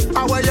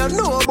 How well you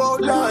know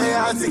about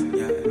loyalty?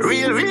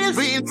 Real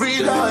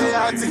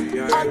loyalty.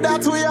 And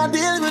that we are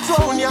deal with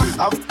round ya.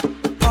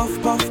 Puff,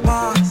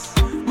 pass.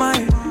 My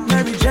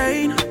Mary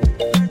Jane,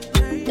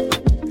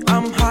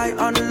 I'm high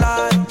on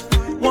life,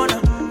 wanna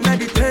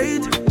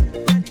meditate.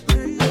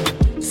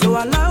 So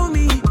allow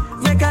me,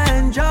 make I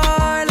enjoy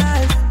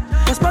life.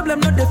 Cause problem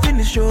not the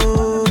finish,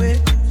 oh eh.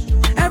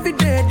 Every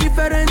day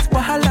different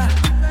wahala.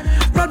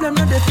 Problem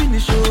not the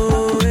finish,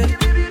 oh eh.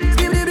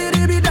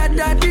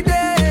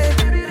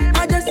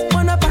 I just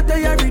wanna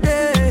party every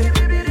day.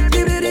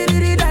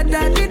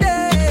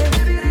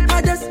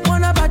 I just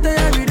wanna party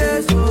every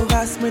day. So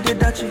pass me the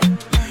dutchie.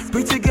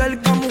 Pretty girl,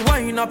 come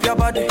wind up your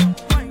body.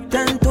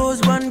 10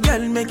 toes, one girl,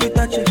 make it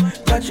touch it.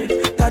 Pass me the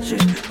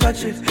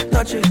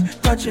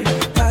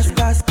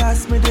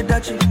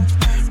dutchie.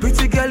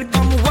 Pretty girl,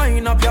 come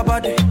wind up your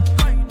body.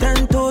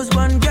 10 toes,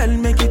 one girl,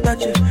 make it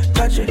touch it.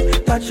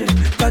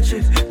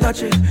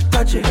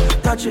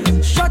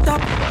 Shut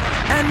up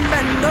and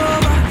bend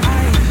over.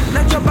 Aye.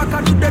 Let your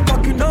back do the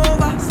talking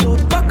over. So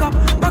back up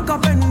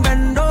and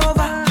bend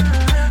over.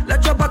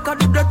 Let your back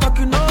do the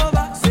talking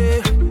over.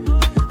 Say,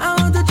 I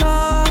want to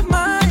chop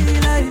my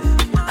life.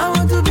 I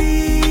want to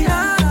be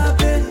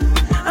happy.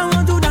 I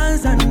want to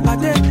dance and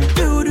party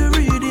to the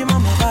rhythm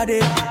of my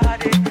body.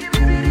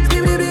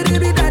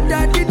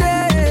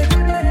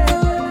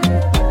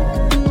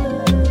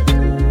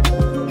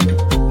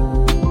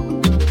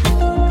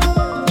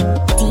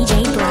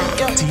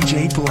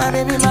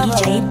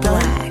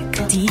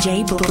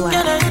 DJ Black.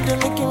 Can I hit the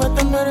Mickey with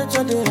the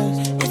temperature?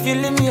 If you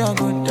leave me a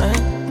good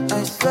time,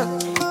 I swear.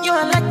 You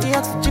are like the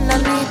oxygen I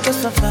need to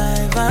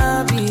survive.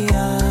 I'll be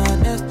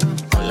honest.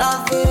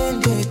 Loving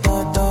the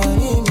thought of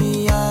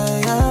me,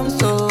 I am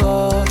so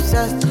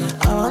obsessed.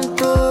 I want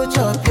to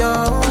chop your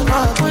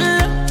heart.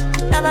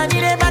 Never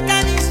need a back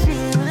and it's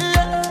real.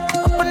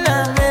 Open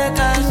up, make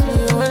us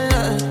feel.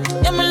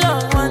 Yeah, my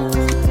love, one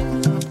thing.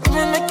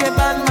 Me make a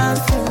bad man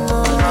feel.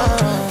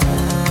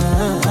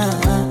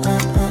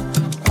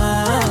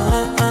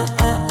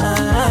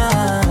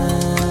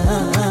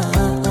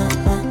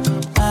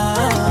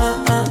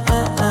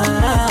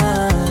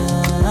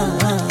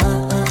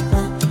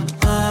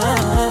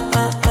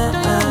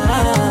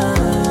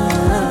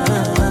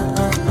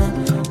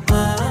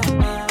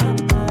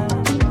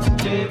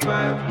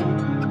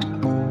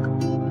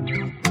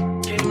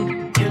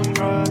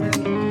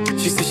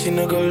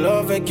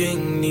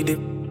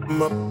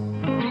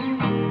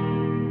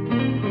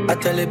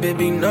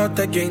 baby, not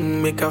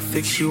again. Make her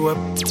fix you up.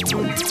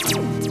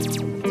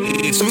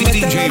 It's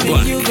DJ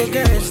Black. You go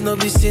get no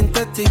be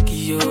synthetic,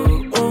 yo.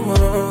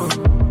 Oh.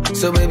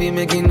 So baby,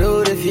 make you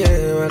know the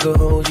fear. I go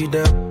hold you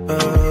down.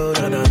 Oh,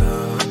 no, no,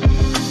 no.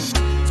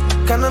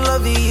 Kinda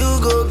love you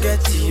go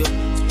get you.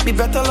 Be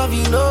better love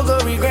you, no go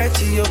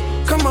regret you.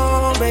 Come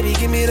on, baby,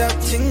 give me that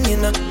thing, you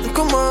know.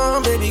 Come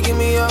on, baby, give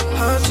me your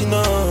heart, you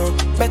know.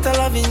 Better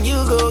loving you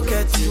go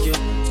get you.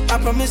 I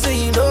promise that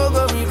you no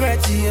go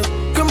regret you.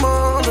 Come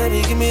on,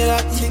 baby, give me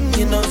that thing,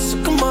 you know. So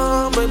come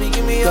on, baby,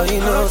 give me your heart. Girl,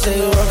 you know, say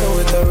you're rockin'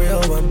 with the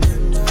real one.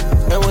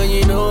 And when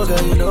you know,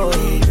 girl, you know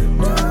it.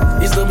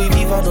 It's no be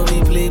FIFA, no be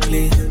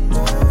play.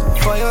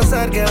 For your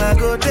side, girl, I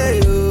go tell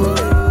you.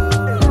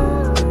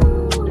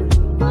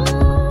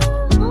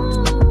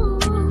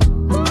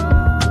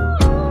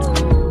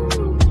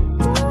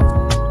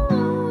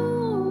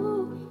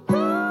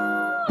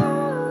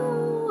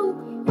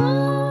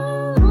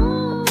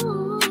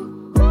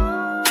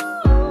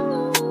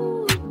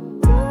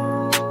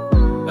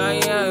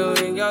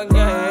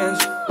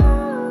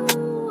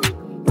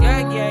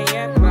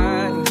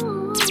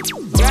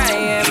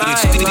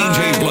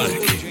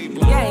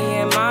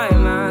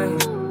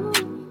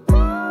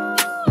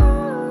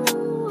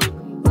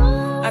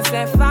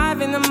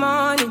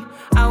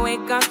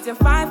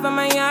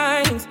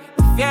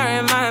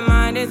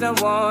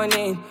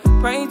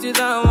 Pray to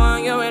the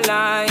one you're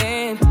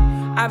relying.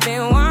 I've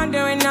been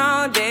wandering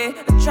all day.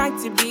 I tried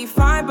to be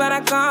fine, but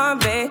I can't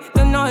be.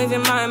 The noise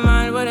in my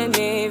mind wouldn't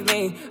leave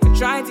me. I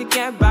tried to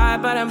get by,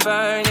 but I'm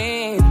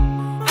burning.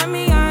 I'm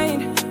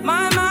behind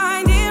my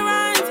mind, it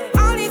runs.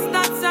 All these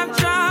thoughts have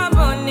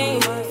trouble me.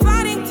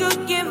 Fighting to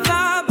give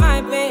up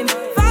my pain.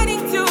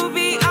 Fighting to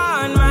be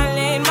on my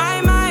lane.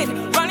 My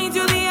mind running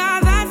to the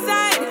other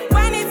side.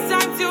 When it's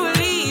time to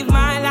leave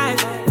my life,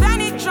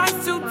 then it tries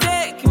to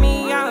take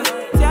me out.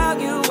 Tell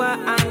you what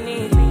I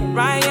need,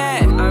 right?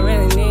 Yeah, I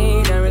really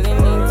need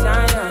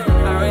time now.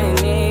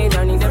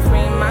 I need to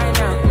free mind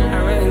now. I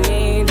really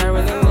need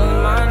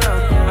mine now.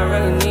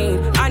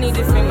 I need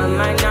to free my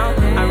mind now.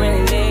 I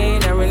really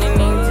need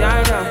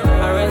time now.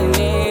 I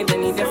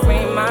need to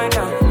free mind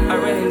now. I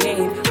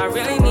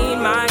really need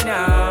mine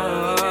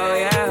now.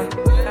 Yeah.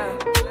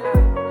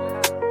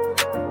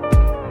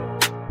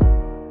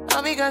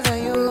 All because of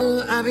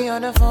you, I be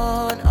on the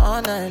phone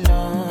all night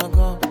long.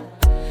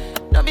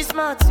 Don't be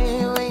smart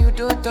when you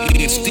do it to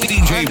me. It's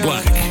DJ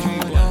Black.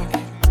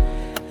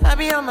 I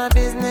be on my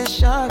business,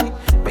 shawty,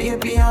 but you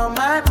be on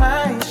my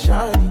mind,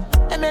 shawty.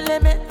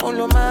 Let me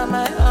all of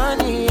my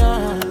honey,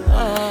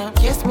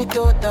 Kiss me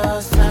to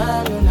the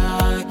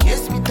cellular,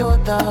 kiss me to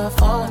the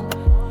phone.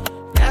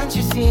 Can't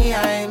you see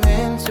I'm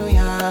into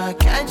ya?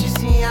 Can't you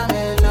see I'm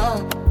in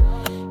love?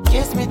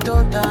 Kiss me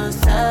to the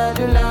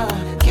cellular,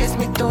 kiss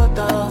me to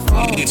the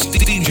phone. It's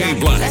DJ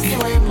Black. That's the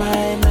way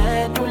my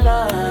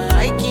medulla,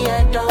 I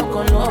can't talk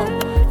alone.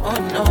 Oh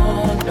no,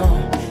 no.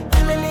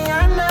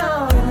 Emiliano,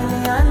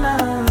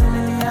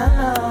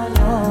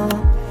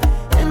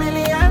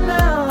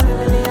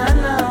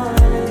 no.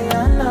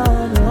 Emiliano,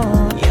 no.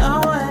 You're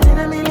one in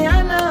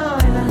Emiliano,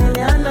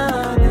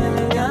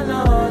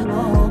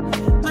 no.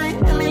 My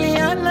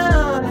Emiliano,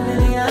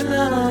 no.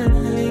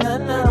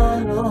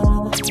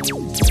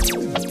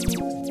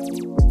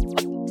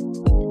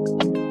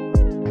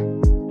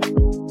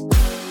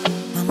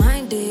 My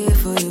mind there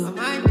for you.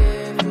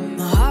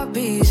 My heart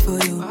beats for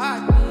you.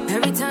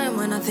 Every time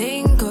when I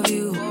think of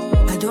you,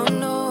 I don't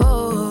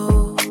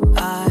know.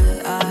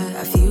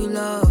 I feel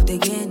loved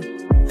again.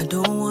 I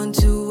don't want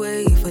to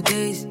wait for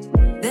days.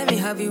 Let me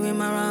have you in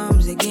my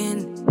arms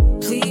again,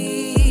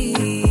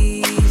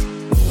 please.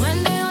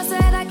 When they all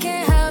said I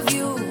can't have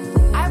you,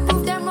 I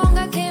proved them wrong,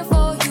 I came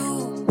for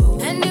you.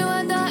 And you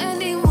were the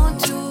ending one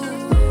too.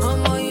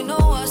 Mama, you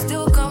know I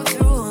still come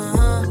through,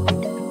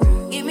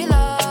 Give me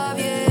love,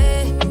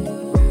 yeah.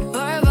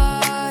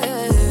 Forever,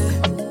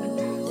 yeah.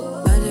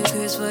 I do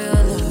Chris for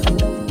your love.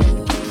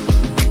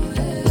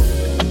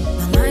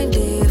 My mind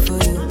there for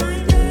you.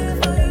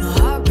 My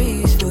heart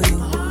beats for you.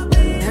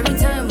 Every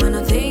time when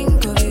I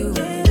think of you,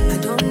 I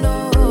don't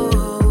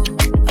know.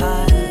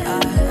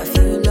 I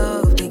feel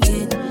loved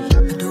again.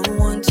 I don't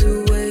want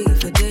to wait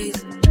for days.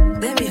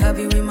 Let me have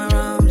you in my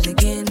arms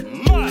again.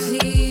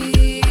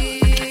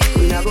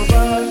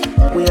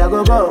 We a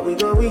go ball, we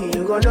go we,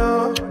 you go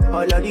know.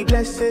 All of the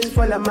blessings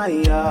fall on my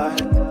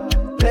yard.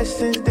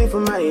 Blessings stay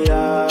for my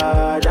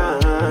yard,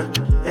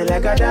 And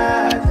like a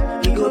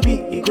dad, you go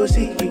be, you go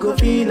see, you go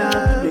feel,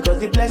 because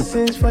the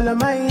blessings fall on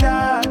my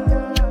yard.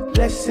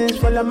 Blessings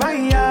fall on my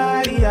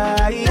yard,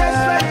 That's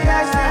why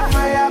I set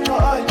my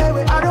alcohol.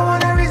 I don't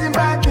wanna reason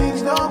bad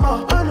things no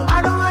more.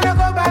 I don't wanna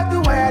go back to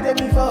where I did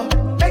before.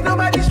 Make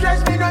nobody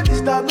stress me, not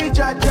disturb me,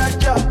 cha.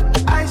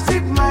 I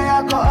sip my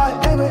alcohol.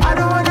 I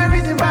don't wanna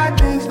reason bad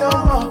things no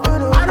more.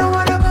 I don't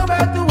wanna go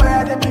back to where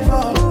I did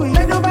before.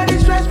 Make nobody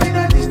stress me,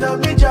 not disturb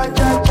me, cha.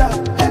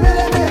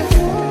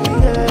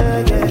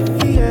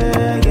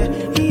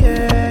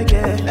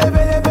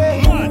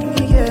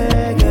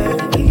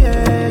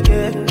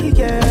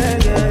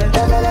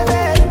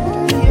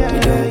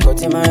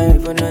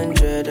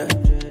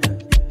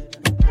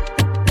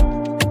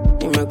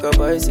 make a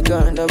bicycle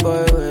and a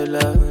boy will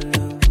love.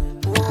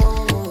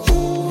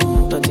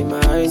 Not in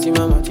my eyes, in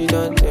my mouth, you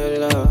don't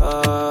tell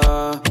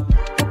her.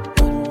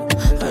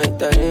 I ain't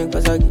telling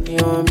cause I give you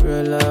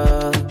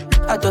umbrella.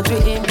 I thought we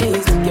in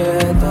this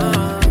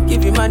together.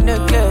 Give you my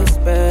necklace,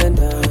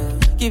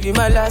 pendant. Give you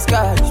my last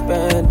cash,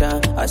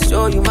 pendant. I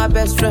show you my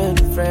best friend.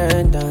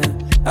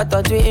 I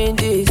thought we in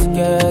this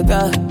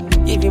together.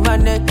 Give you my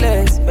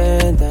necklace,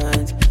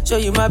 pendant. Show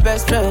you my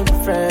best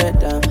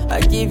friend. I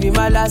give you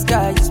my last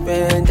cash,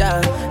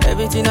 pendant.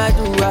 Everything I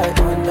do, I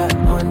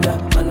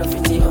under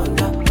 50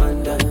 under.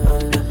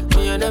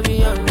 Me under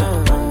be under.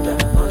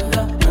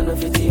 Under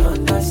 50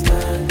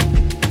 understand.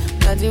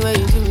 That's the way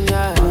you do me,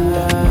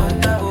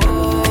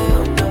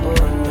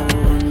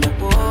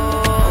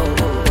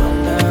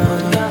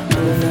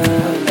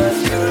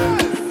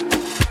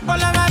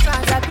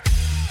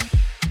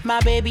 my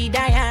baby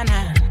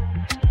Diana.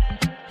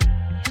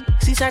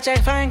 She's such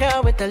a fine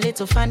girl with a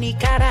little funny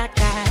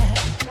character.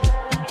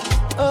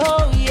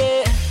 Oh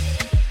yeah,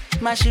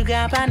 my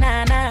sugar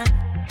banana.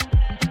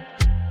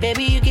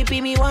 Baby, you can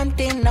be me one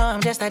thing, no,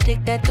 I'm just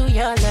addicted to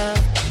your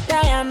love.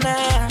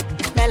 Diana,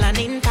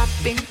 melanin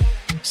popping,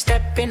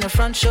 step in the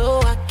front, show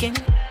walking.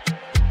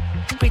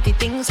 Pretty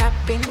things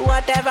happen,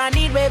 whatever I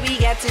need, baby,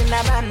 get in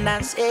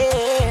abundance,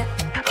 yeah.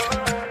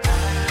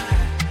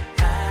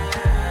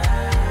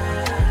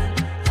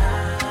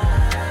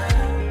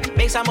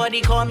 Make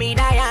somebody call me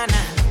Diana,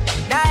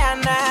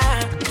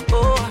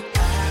 oh.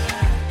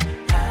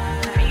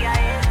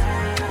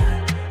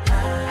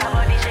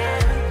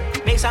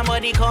 Make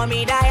somebody call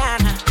me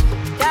Diana,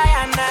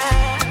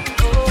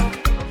 oh.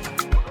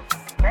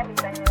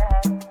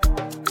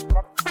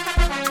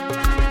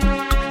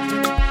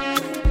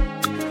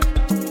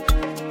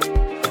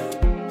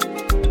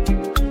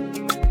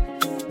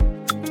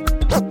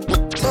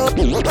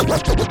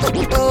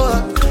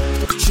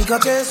 Sugar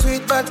cane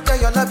sweet, but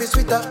your love is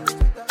sweeter.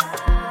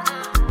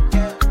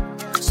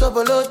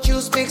 Sobolo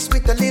juice mixed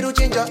with a little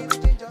ginger.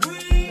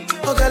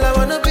 Oh girl, I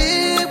wanna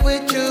be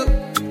with you,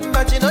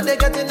 but you know they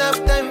got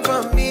enough time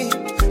for me.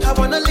 I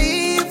wanna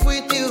live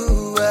with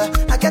you.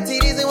 I got the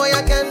reason why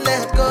I can't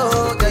let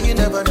go. Girl, you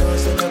never know,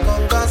 say you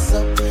gon' goss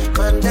up.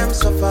 Man, them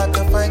so far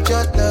to find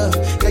your love.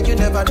 Girl, you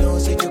never know,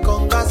 say you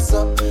gon' goss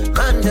up.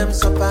 Man, them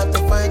so far to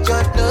find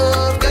your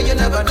love. Girl, you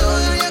never know,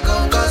 say you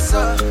gon' goss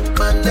up.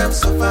 Man, them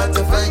so far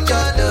to find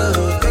your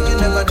love. Girl, you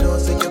never know,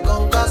 say you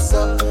gon' goss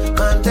up.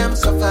 Man, them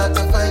so far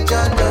to find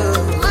your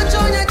love. Match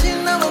on your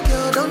chin, now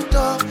okay, don't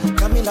talk.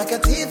 Got me like a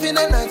thief in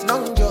the night,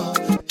 long jaw.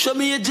 Show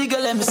me a jigger,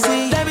 let me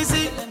see,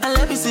 and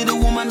let me see the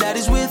woman that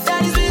is with.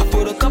 I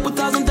put a couple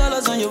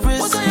 $1,000 on your wrist.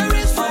 What's on your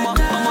wrist? Mama,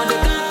 they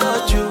can't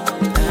touch you.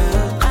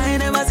 I ain't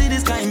never see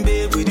this kind,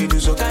 babe. We do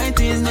some kind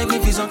things, make me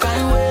feel some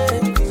kind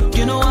way.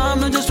 You know I'm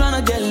not just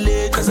tryna get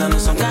laid, cause I know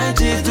some kind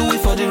chicks do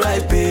it for the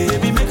right pay.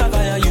 Baby, make a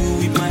fire you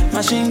with my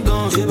machine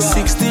gun.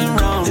 16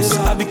 rounds,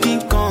 I be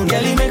King Kong.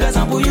 Girlie, make a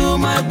sample you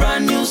my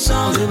brand new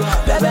song.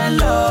 Baby,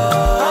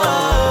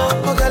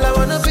 love. Oh girl, I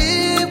wanna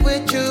be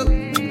with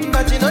you,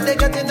 but you know they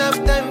got enough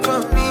time for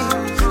me.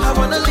 I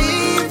wanna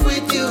live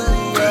with you.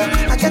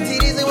 I got the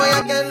reason why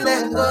I can't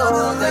let go.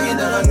 Girl, you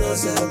never know,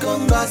 say you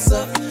gon' pass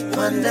up.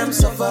 Man, them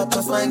so far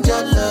to find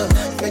your love.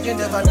 Girl, you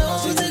never know,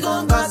 say you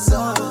gon' pass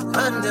up.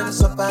 Man, them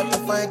so far to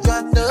find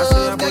your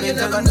love. Girl, you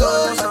never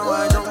know, so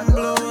I don't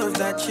blow. If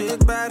that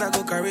chick bad, I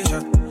go carry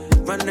her.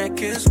 My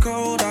neck is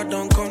cold, I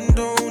don't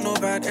condone. No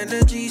bad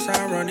energies,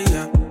 I run it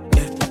up.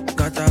 Yeah,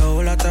 got a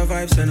whole lot of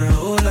vibes and a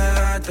whole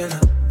lot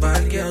of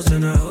bad girls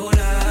and a whole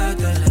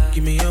lot of.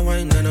 Give me a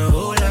wine and a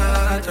whole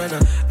lot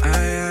of.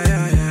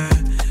 Aye.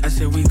 I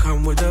said we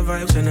come with the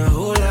vibes and a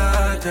whole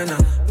lot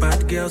of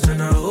bad girls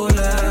and a whole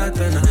lot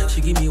of.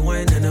 She give me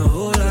wine and a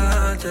whole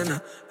lot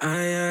of.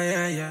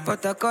 Aye.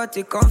 But I got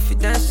it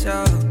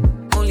confidential.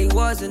 Only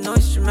was an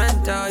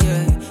instrumental,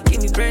 yeah.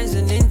 Give me brains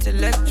and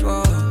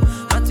intellectual.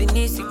 Nothing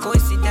easy,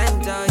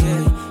 coincidental,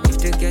 yeah. If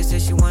the girl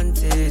says she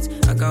wants it,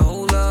 I got a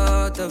whole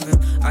lot of him.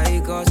 I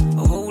got a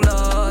whole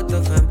lot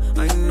of him.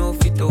 I know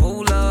fit a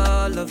whole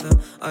lot of him.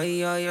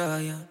 Ay.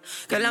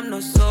 Girl, I'm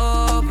not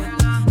sober.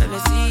 Let me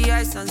see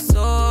ice and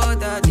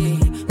soda, day.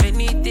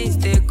 Many things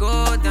they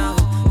go down.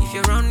 If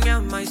you're around me,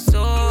 I'm my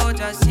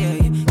soldiers, yeah.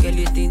 Girl,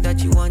 you think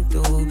that you want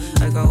to?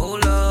 I got a whole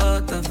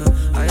lot of him.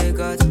 I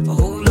got a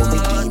whole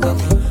lot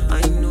of him.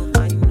 I know.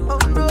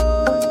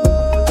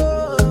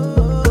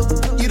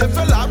 You the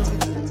fella,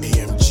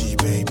 BMG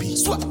baby,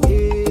 swap.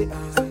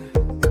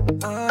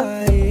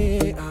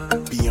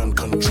 Beyond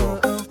control.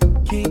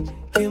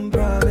 King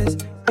promise,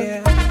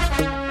 yeah.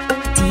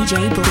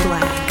 DJ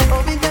Black.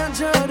 Oh, we can't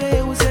try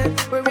they will say,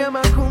 where we are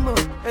my kumbo,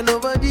 and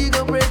nobody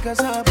gon' break us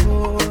up,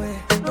 boy.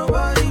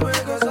 Nobody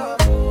break us up,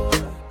 boy.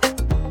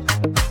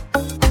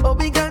 Oh,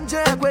 we can't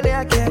try where they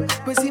are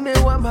get, we see me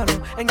one man,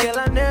 and girl,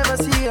 I never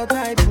see your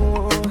type,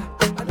 boy.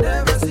 I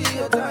never see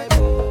your type,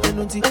 boy. I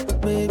don't think,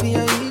 maybe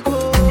I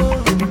go.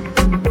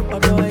 Oh,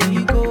 no,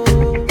 I go.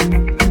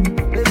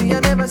 Baby, I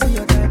never see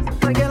your type.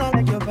 My girl, I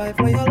like your vibe,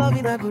 for your love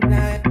in a good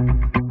night.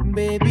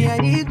 Baby,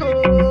 I go.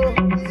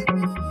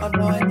 Oh,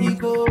 no, I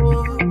go.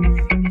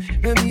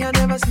 Baby, I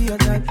never see your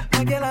type. type.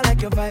 My girl, I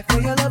like your vibe.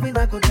 For your loving,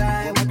 I could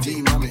die.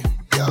 Team, mommy,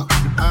 yeah.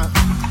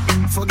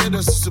 Forget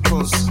the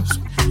suppose.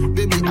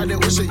 Baby, I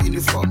didn't wear a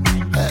uniform.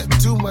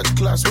 Too much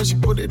class when she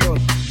put it on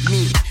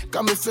me.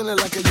 Got me feeling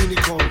like a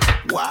unicorn.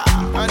 Wow,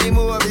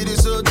 animal, I be the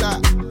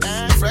soda.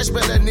 Fresh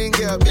melanin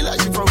girl, be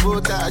like she from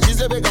Bogota. She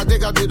said, make I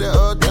take her to the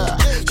altar.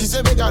 She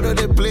said, make I know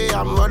they play.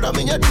 I'm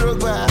running in your drug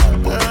bag.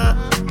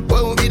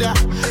 When we be that?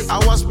 I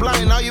was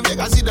blind, now you make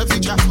I see the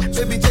future.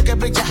 Baby, take a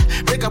picture.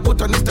 Make I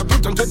put on Insta,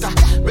 put on Twitter.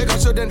 Make I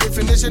show them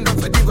definition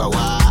of a diva.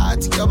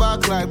 What? Your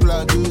back like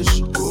blood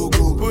douche. Go,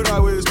 go, put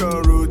our waist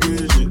on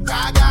rotation.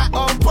 Gaga,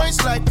 on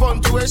points like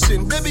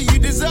punctuation. Baby, you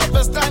deserve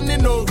a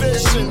standing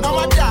ovation. I'm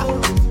a da.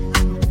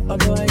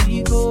 Although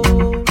I go,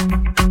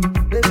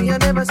 baby, I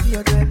never see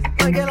your death.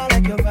 My girl, I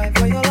like your vibe.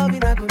 For your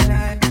loving, I could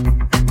die.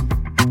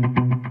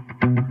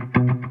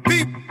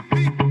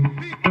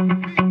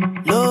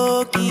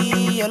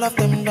 Low-key, all of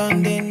them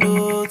done they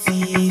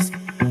notice.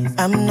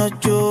 I'm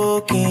not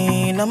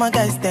joking, all my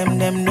guys, them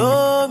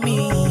know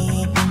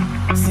me.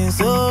 Since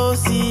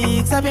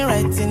 06, I've been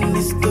writing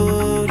this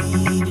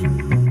story.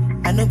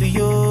 I know be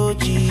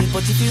OG,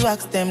 but if you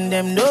ask them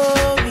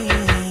know me.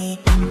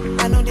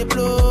 I know they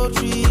blow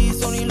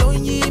trees, only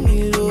lonely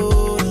me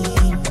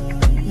lonely.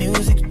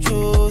 Music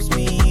chose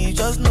me,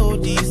 just know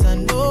this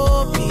and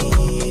know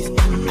peace.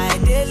 I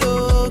dey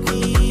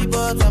low-key,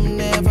 but I'm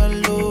never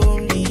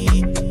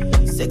lonely.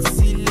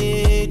 Sexy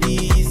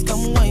ladies,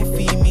 come wine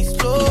for me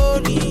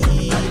slowly.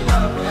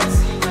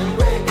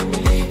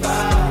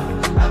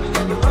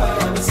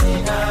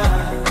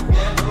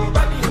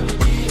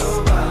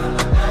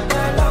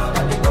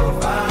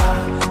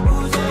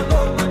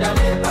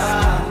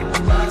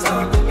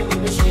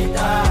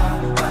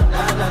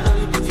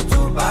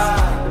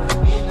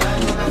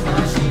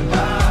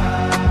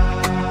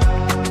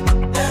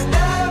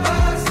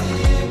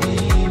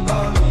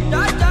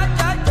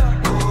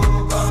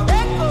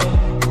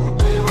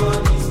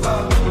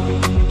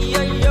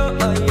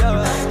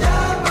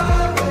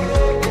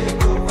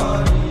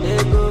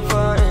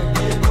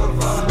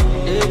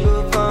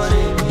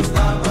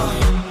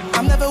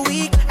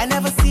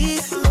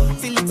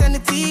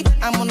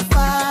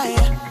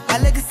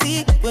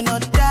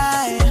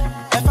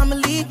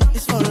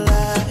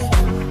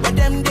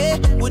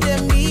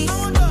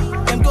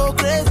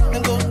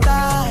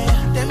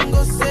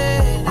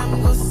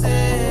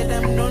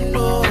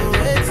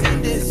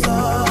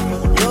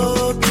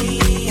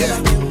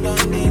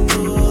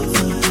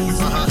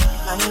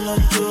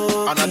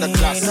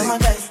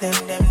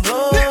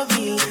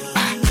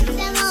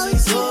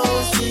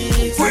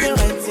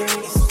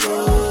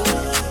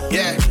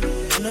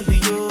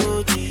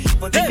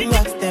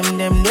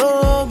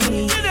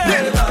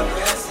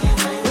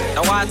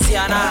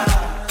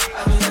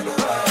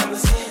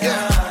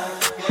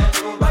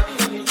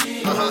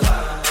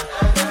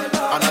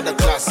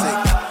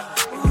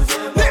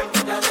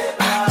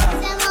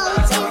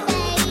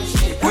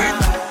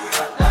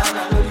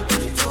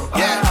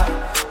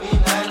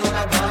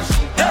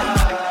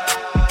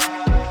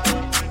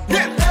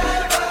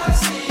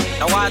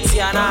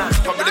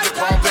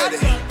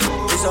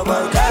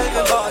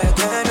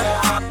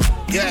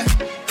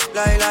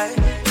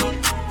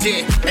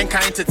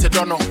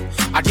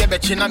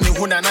 Na me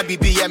huna na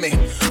bibi ya me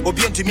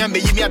obi ntumi am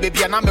yi me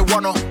abia na me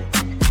wono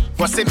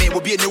wo se me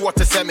obi ni what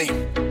se me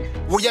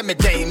wo ye me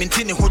dan me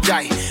ntini ho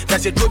jai na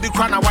se do bi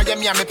kwa na wa ye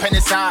me am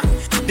penisa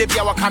de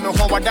bia wa ka me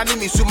ho wada ni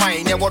me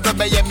suman ne wodo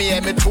be ye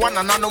me to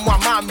na no mo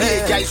ama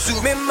me jai su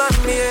me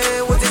mami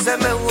what is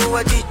me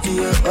what did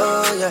you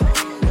oh yeah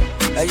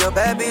hey your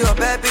baby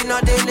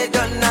not in it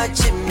don't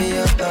touch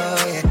me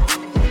oh yeah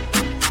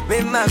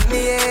me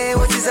mami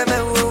what is me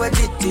what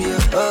did you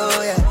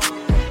oh yeah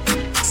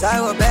I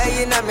will buy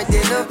in a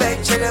medino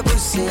picture the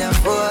pussy and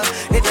for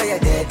it. Oh, yeah,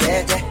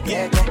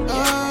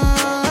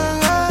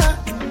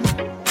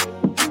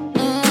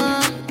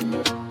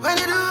 when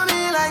you do me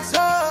like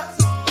so,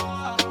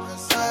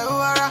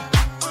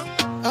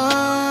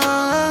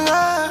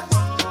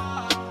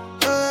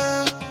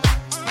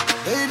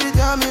 baby,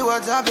 tell me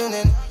what's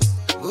happening.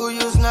 Who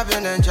you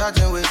snapping and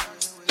chatting with?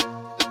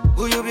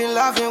 Who you been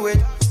laughing with?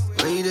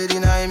 When you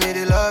deny me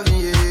the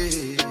loving,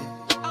 yeah.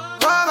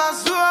 Mama,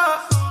 so.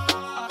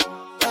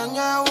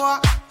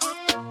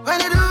 When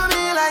you do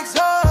me like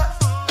so, I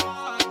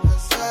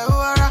say,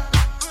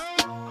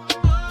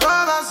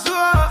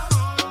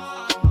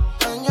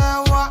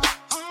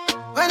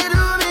 when you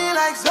do me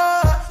like so,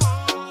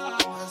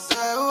 I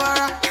say,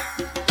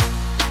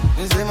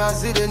 you say my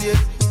city,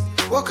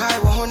 what I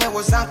want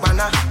was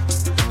Sankana.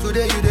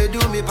 Today you they do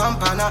me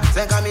pampana.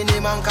 Say come in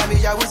man, come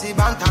here, we see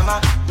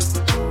bantama.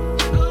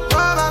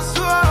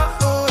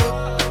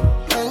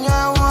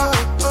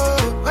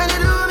 When you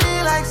do me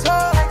like so.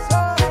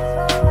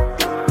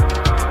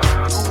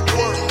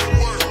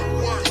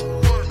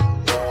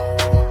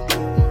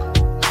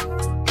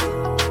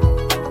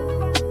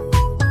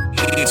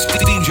 It's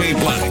DJ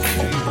Black.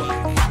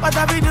 What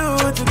have we do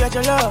to get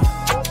your love?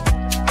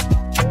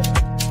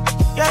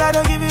 Girl, I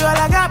don't give you all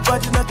I got, but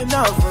it's not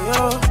enough for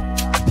you.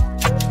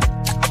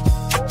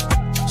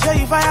 Show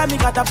you fire me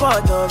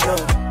catapult of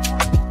love.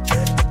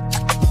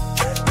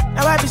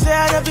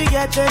 no be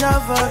get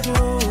enough of you.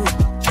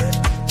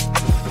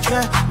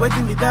 Yeah,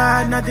 waiting me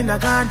that nothing I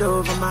can't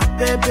do for my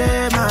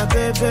baby, my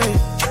baby.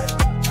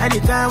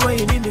 Anytime when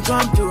you need me,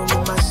 come to me,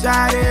 my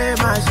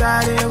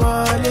shawty,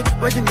 wallet.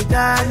 Waiting me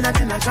that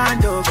nothing I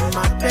can't do for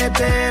my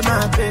baby,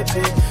 my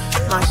baby.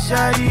 My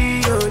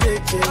shawty, oh,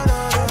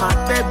 my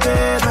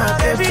baby, my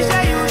baby.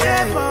 Say you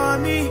there for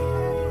me,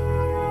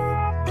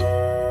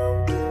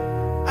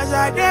 as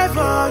I there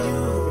for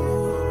you.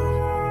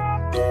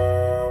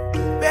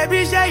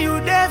 Baby, say you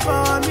there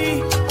for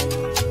me,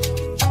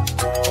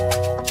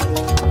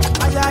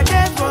 as I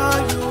there for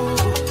you.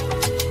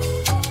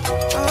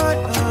 Oh,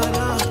 no,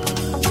 no.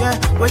 Yeah,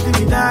 waiting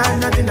me down,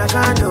 nothing I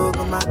can't do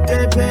for my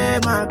baby,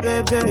 my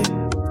baby.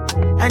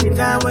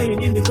 Anytime when you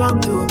need me, come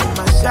to me,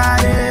 my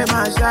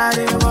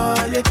shawty,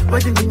 wallet.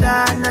 Waiting me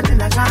down, nothing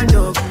I can't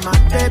do for my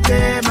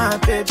baby, my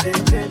baby.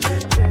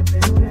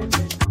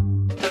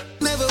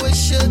 Never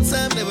waste your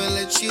time, never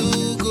let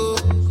you go.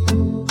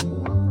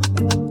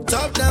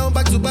 Top down,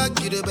 back to back,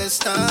 you the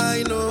best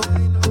I know.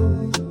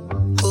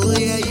 Oh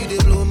yeah, you dey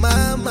blow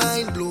my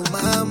mind, blow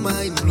my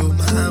mind, blow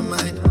my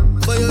mind.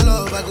 For your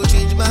love, I go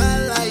change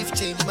my life,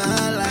 change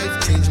my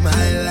life, change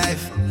my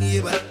life.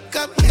 Yeah, but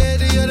come here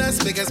to your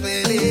dance, make us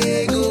spend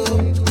ego.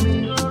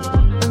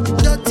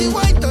 Dirty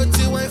wine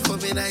for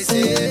me, I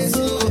say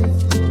so.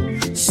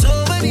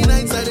 So many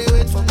nights I dey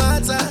wait for my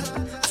time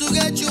to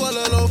get you all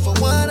alone for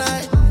one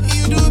night.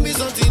 You do me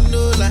something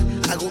no lie,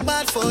 I go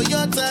mad for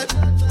your type.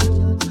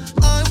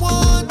 I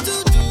want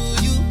to do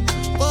you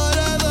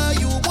whatever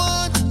you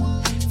want,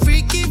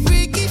 freaky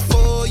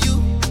for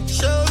you.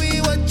 Show me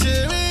what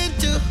you're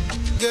into,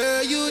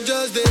 girl. You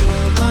just dey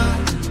blow my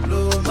mind,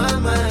 blow my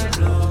mind.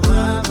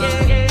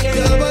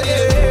 Your body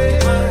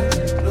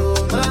blow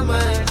my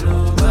mind,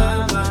 blow my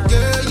mind.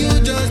 Girl, you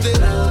just dey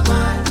blow my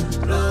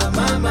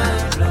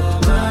mind, blow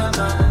my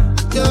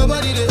mind. Your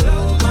body dey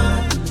blow my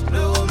mind,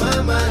 blow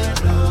my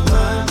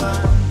mind.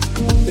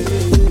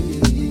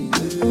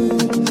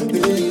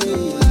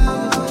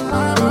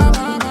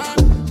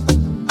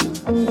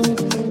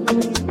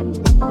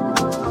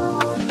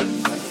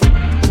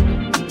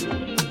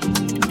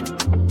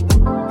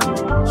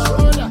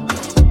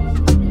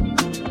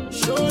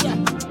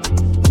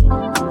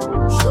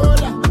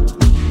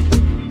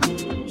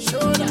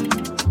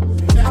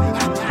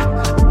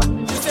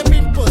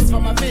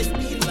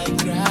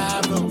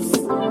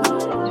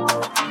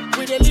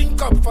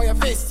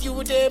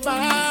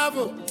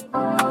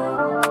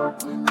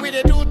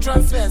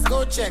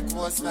 Go check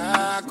what's go.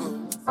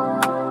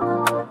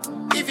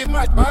 If you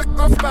match back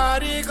off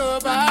body, go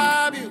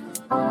bob you.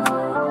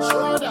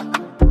 Shoulder,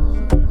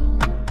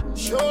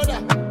 shoulder,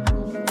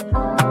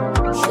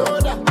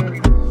 shoulder,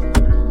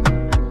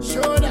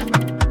 shoulder.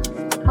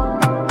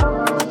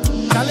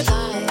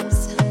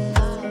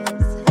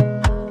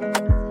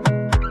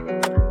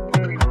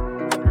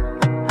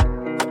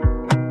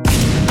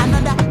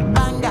 Another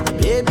banger.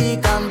 Baby,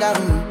 calm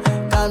down,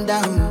 calm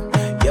down.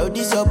 Yo,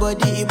 this your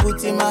body, it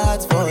puts in my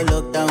heart for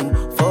lockdown,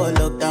 oh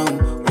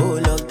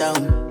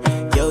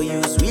lockdown. Yo,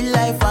 you sweet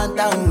life,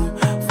 phantom.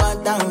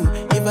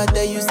 If I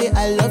tell you say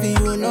I love you,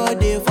 you know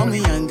they for me,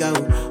 young girl,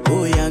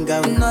 oh young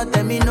girl. No,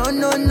 tell me no,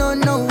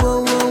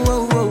 oh.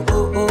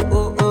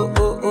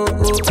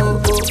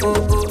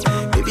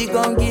 Baby,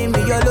 gon' give me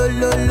your lo.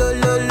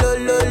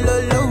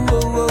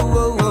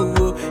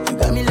 You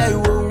got me like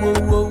whoa.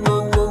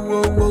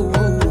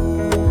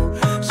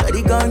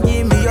 Shawty gon'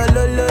 give me your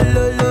lo.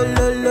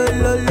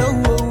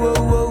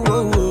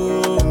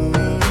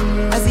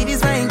 I see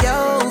this fine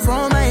girl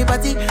from my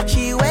party,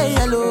 she wear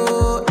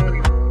yellow.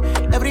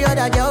 Every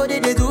other girl they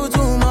do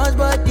too much,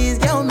 but this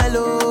girl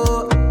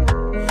mellow.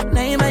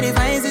 Now in my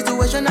divine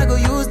situation, I go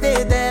use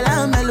they tell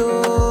I'm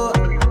mellow.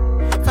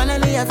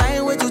 Finally I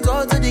find way to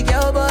talk to the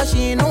girl, but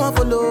she ain't no one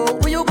follow.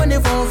 When you gonna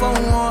phone for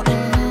one?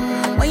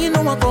 When you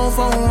know I come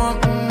for one?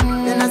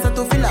 Then I start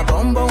to feel a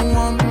bum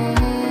one.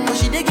 But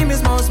she dey give me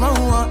small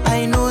one.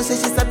 I know, say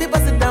she's a bit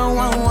pass it down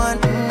one.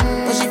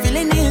 But she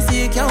feeling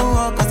insecure,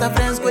 cause her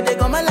friends go they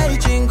go my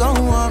light ring go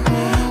on.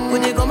 Go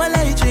they go my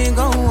light ring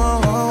go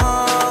on.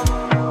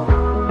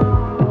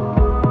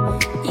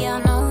 Yeah, I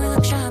know we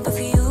look shy, but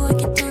for you I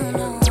get down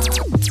low.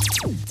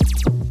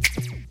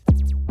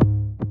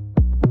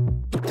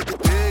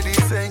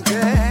 Ladies and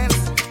gents,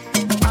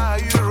 are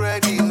you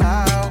ready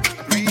now?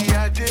 We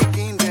are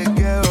taking the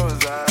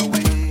girls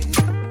away.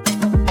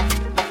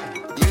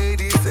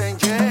 Ladies and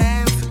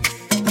gents,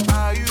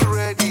 are you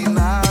ready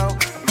now?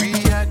 We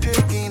are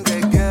taking the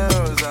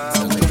girls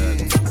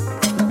away.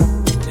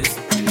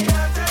 We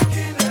are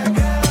taking the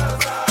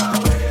girls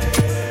away.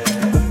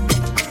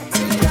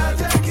 We are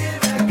taking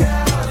the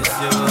girls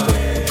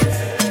away.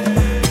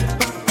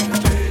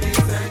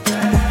 Ladies and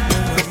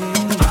gents,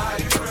 are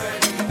you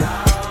ready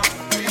now?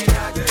 We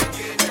are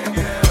taking the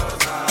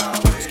girls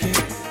away.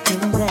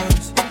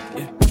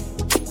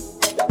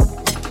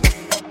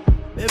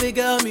 Baby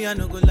girl, me I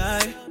no go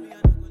lie.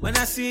 When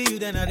I see you,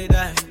 then I dey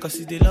die. Cause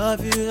if they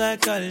love you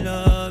like I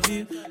love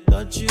you,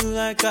 touch you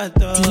like I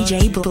touch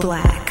DJ you.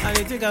 Black. I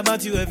dey think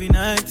about you every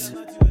night.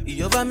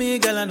 You over me,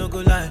 girl, I no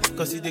go lie.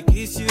 Cause if they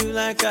kiss you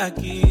like I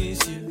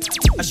kiss you,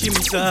 I she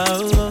miss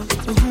out.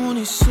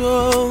 Uni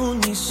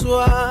so,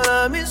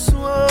 I miss you.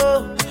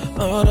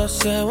 Ora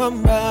se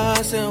wamba,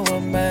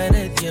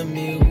 net ya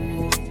mi.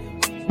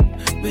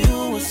 Me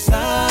was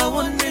I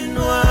one in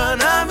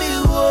one, I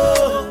me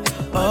wo.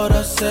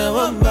 Ora se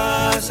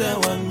wamba,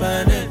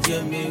 net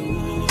ya mi.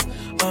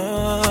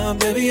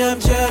 Baby, I'm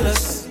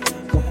jealous.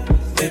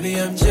 Baby,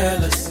 I'm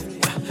jealous.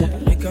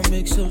 Make I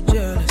make so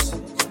jealous.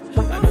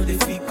 I know they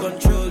feel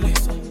control it.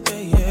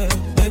 Yeah.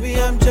 Baby,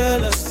 I'm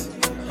jealous.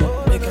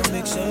 Make I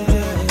make so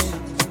jealous.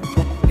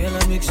 Girl,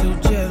 I make so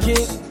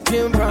jealous.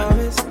 Can't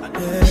promise.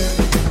 Yeah.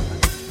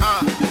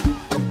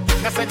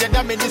 That's a dead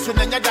man. This one,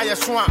 and you die a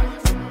swan.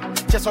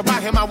 Just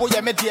about him, I will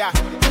ya media.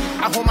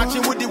 I hold my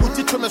chin with the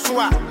woody to me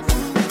swap.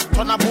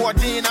 Turn a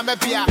board in, I'm a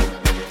beer.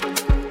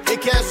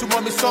 It cares to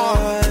mommy song.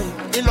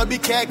 In lobby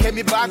care, can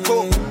me back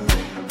home.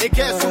 It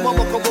cares to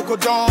Momo Koboko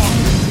Dawn.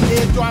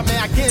 It do I may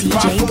again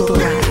back home.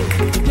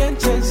 You can't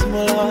change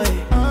my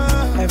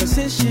life. Ever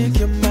since she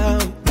came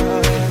out,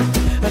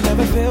 I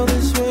never felt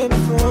this way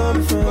before.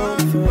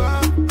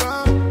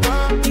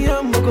 Yeah,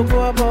 I'm looking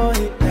for a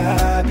boy,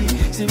 Daddy.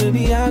 See,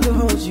 baby, I go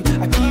hold you.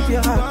 I keep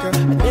your heart,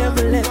 girl. I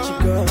never let you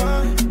go.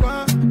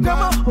 Come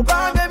on, oh,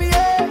 bye, baby,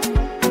 yeah.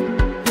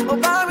 Oh,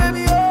 bye,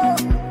 baby, oh.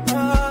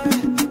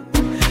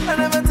 I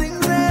never think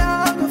that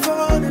I'll go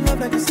fall in love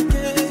like this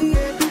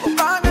again. Oh,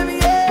 bye, baby,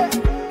 yeah.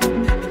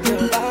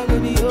 Girl, bye,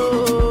 baby,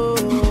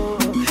 oh.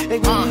 Hey,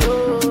 baby,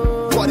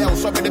 oh. What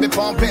else? I'm gonna be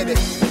pumping it.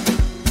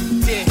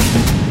 Yeah,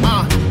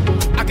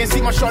 I can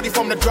see my shorty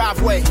from the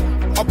driveway.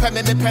 Up at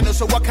me pedal,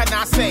 so what can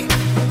I say?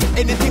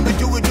 Anything we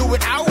do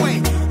it our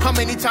way. How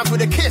many times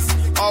with a kiss?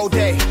 All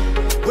day.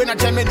 When I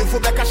jam in the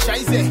foot like a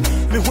shize.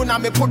 Me who na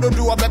me put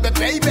do a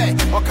baby.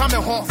 Or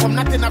coming home from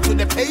nothing up to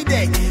the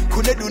payday.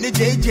 Couldn't do the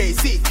JJ.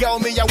 See, girl,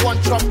 me a one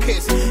drop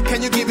kiss.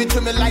 Can you give it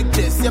to me like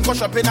this? Yeah, go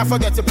shopping, I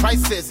forget the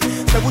prices.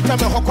 So we tell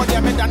me how could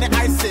you than the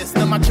ISIS?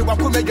 No matter what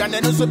could make you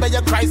and also be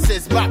a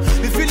crisis. But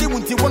we feel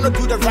it you wanna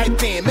do the right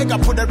thing. Make I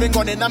put a ring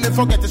on it, and me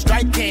forget the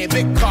strike king.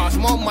 Big cars,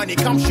 more money,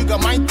 come sugar,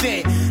 my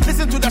thing.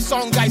 Listen to the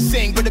song I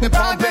sing, but it be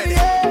pumping.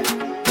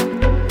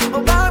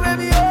 Oh, bye,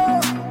 baby, oh.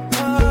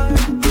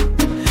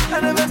 I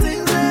never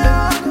think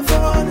that I can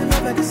fall in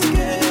love like this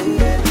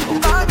again. Oh,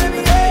 bye,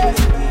 baby, yeah.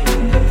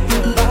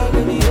 Oh, bye,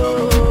 baby,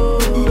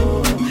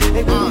 oh.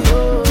 Hey, baby,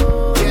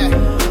 oh.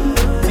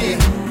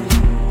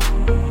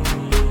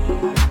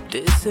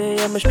 They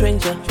say I'm a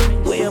stranger.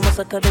 Way I must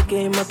cut the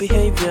game, my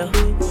behavior.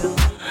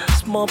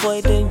 Small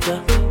boy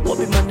danger. What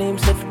be my name,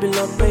 self be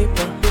on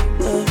paper.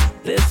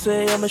 They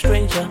say I'm a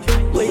stranger.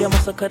 Way I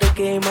must cut the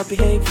game, my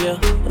behavior.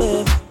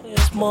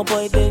 Small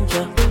boy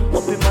danger.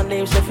 What be my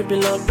name? Selfie be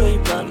Lord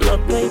Paper,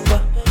 Lord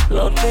Paper,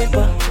 Lord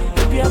Paper.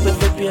 Baby, I'm a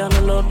baby on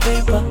a Lord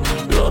Paper,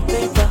 Lord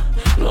Paper,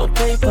 Lord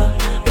Paper.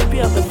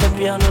 Baby, I'm a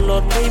baby on a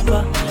Lord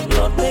Paper,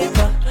 Lord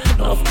Paper,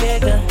 Lord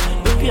Paper.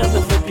 Baby, I'm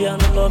a baby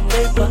on a Lord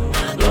Paper,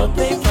 Lord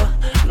Paper,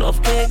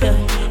 Lord Paper.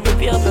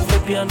 Baby, I'm a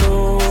baby on a.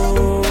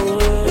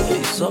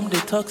 Some they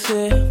talk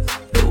say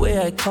the way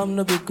I come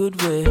no be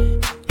good way.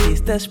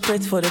 He's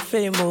desperate for the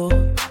fame, oh.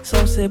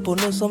 Some say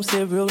bonus, some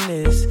say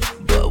realness.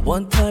 But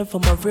one time for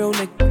my real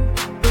nigga.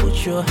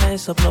 Put your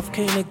hands up, love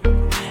K-Nick.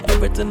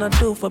 Everything I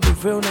do for be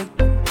real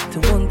nigga. To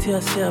one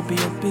tear, say I be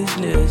your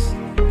business.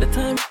 The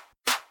time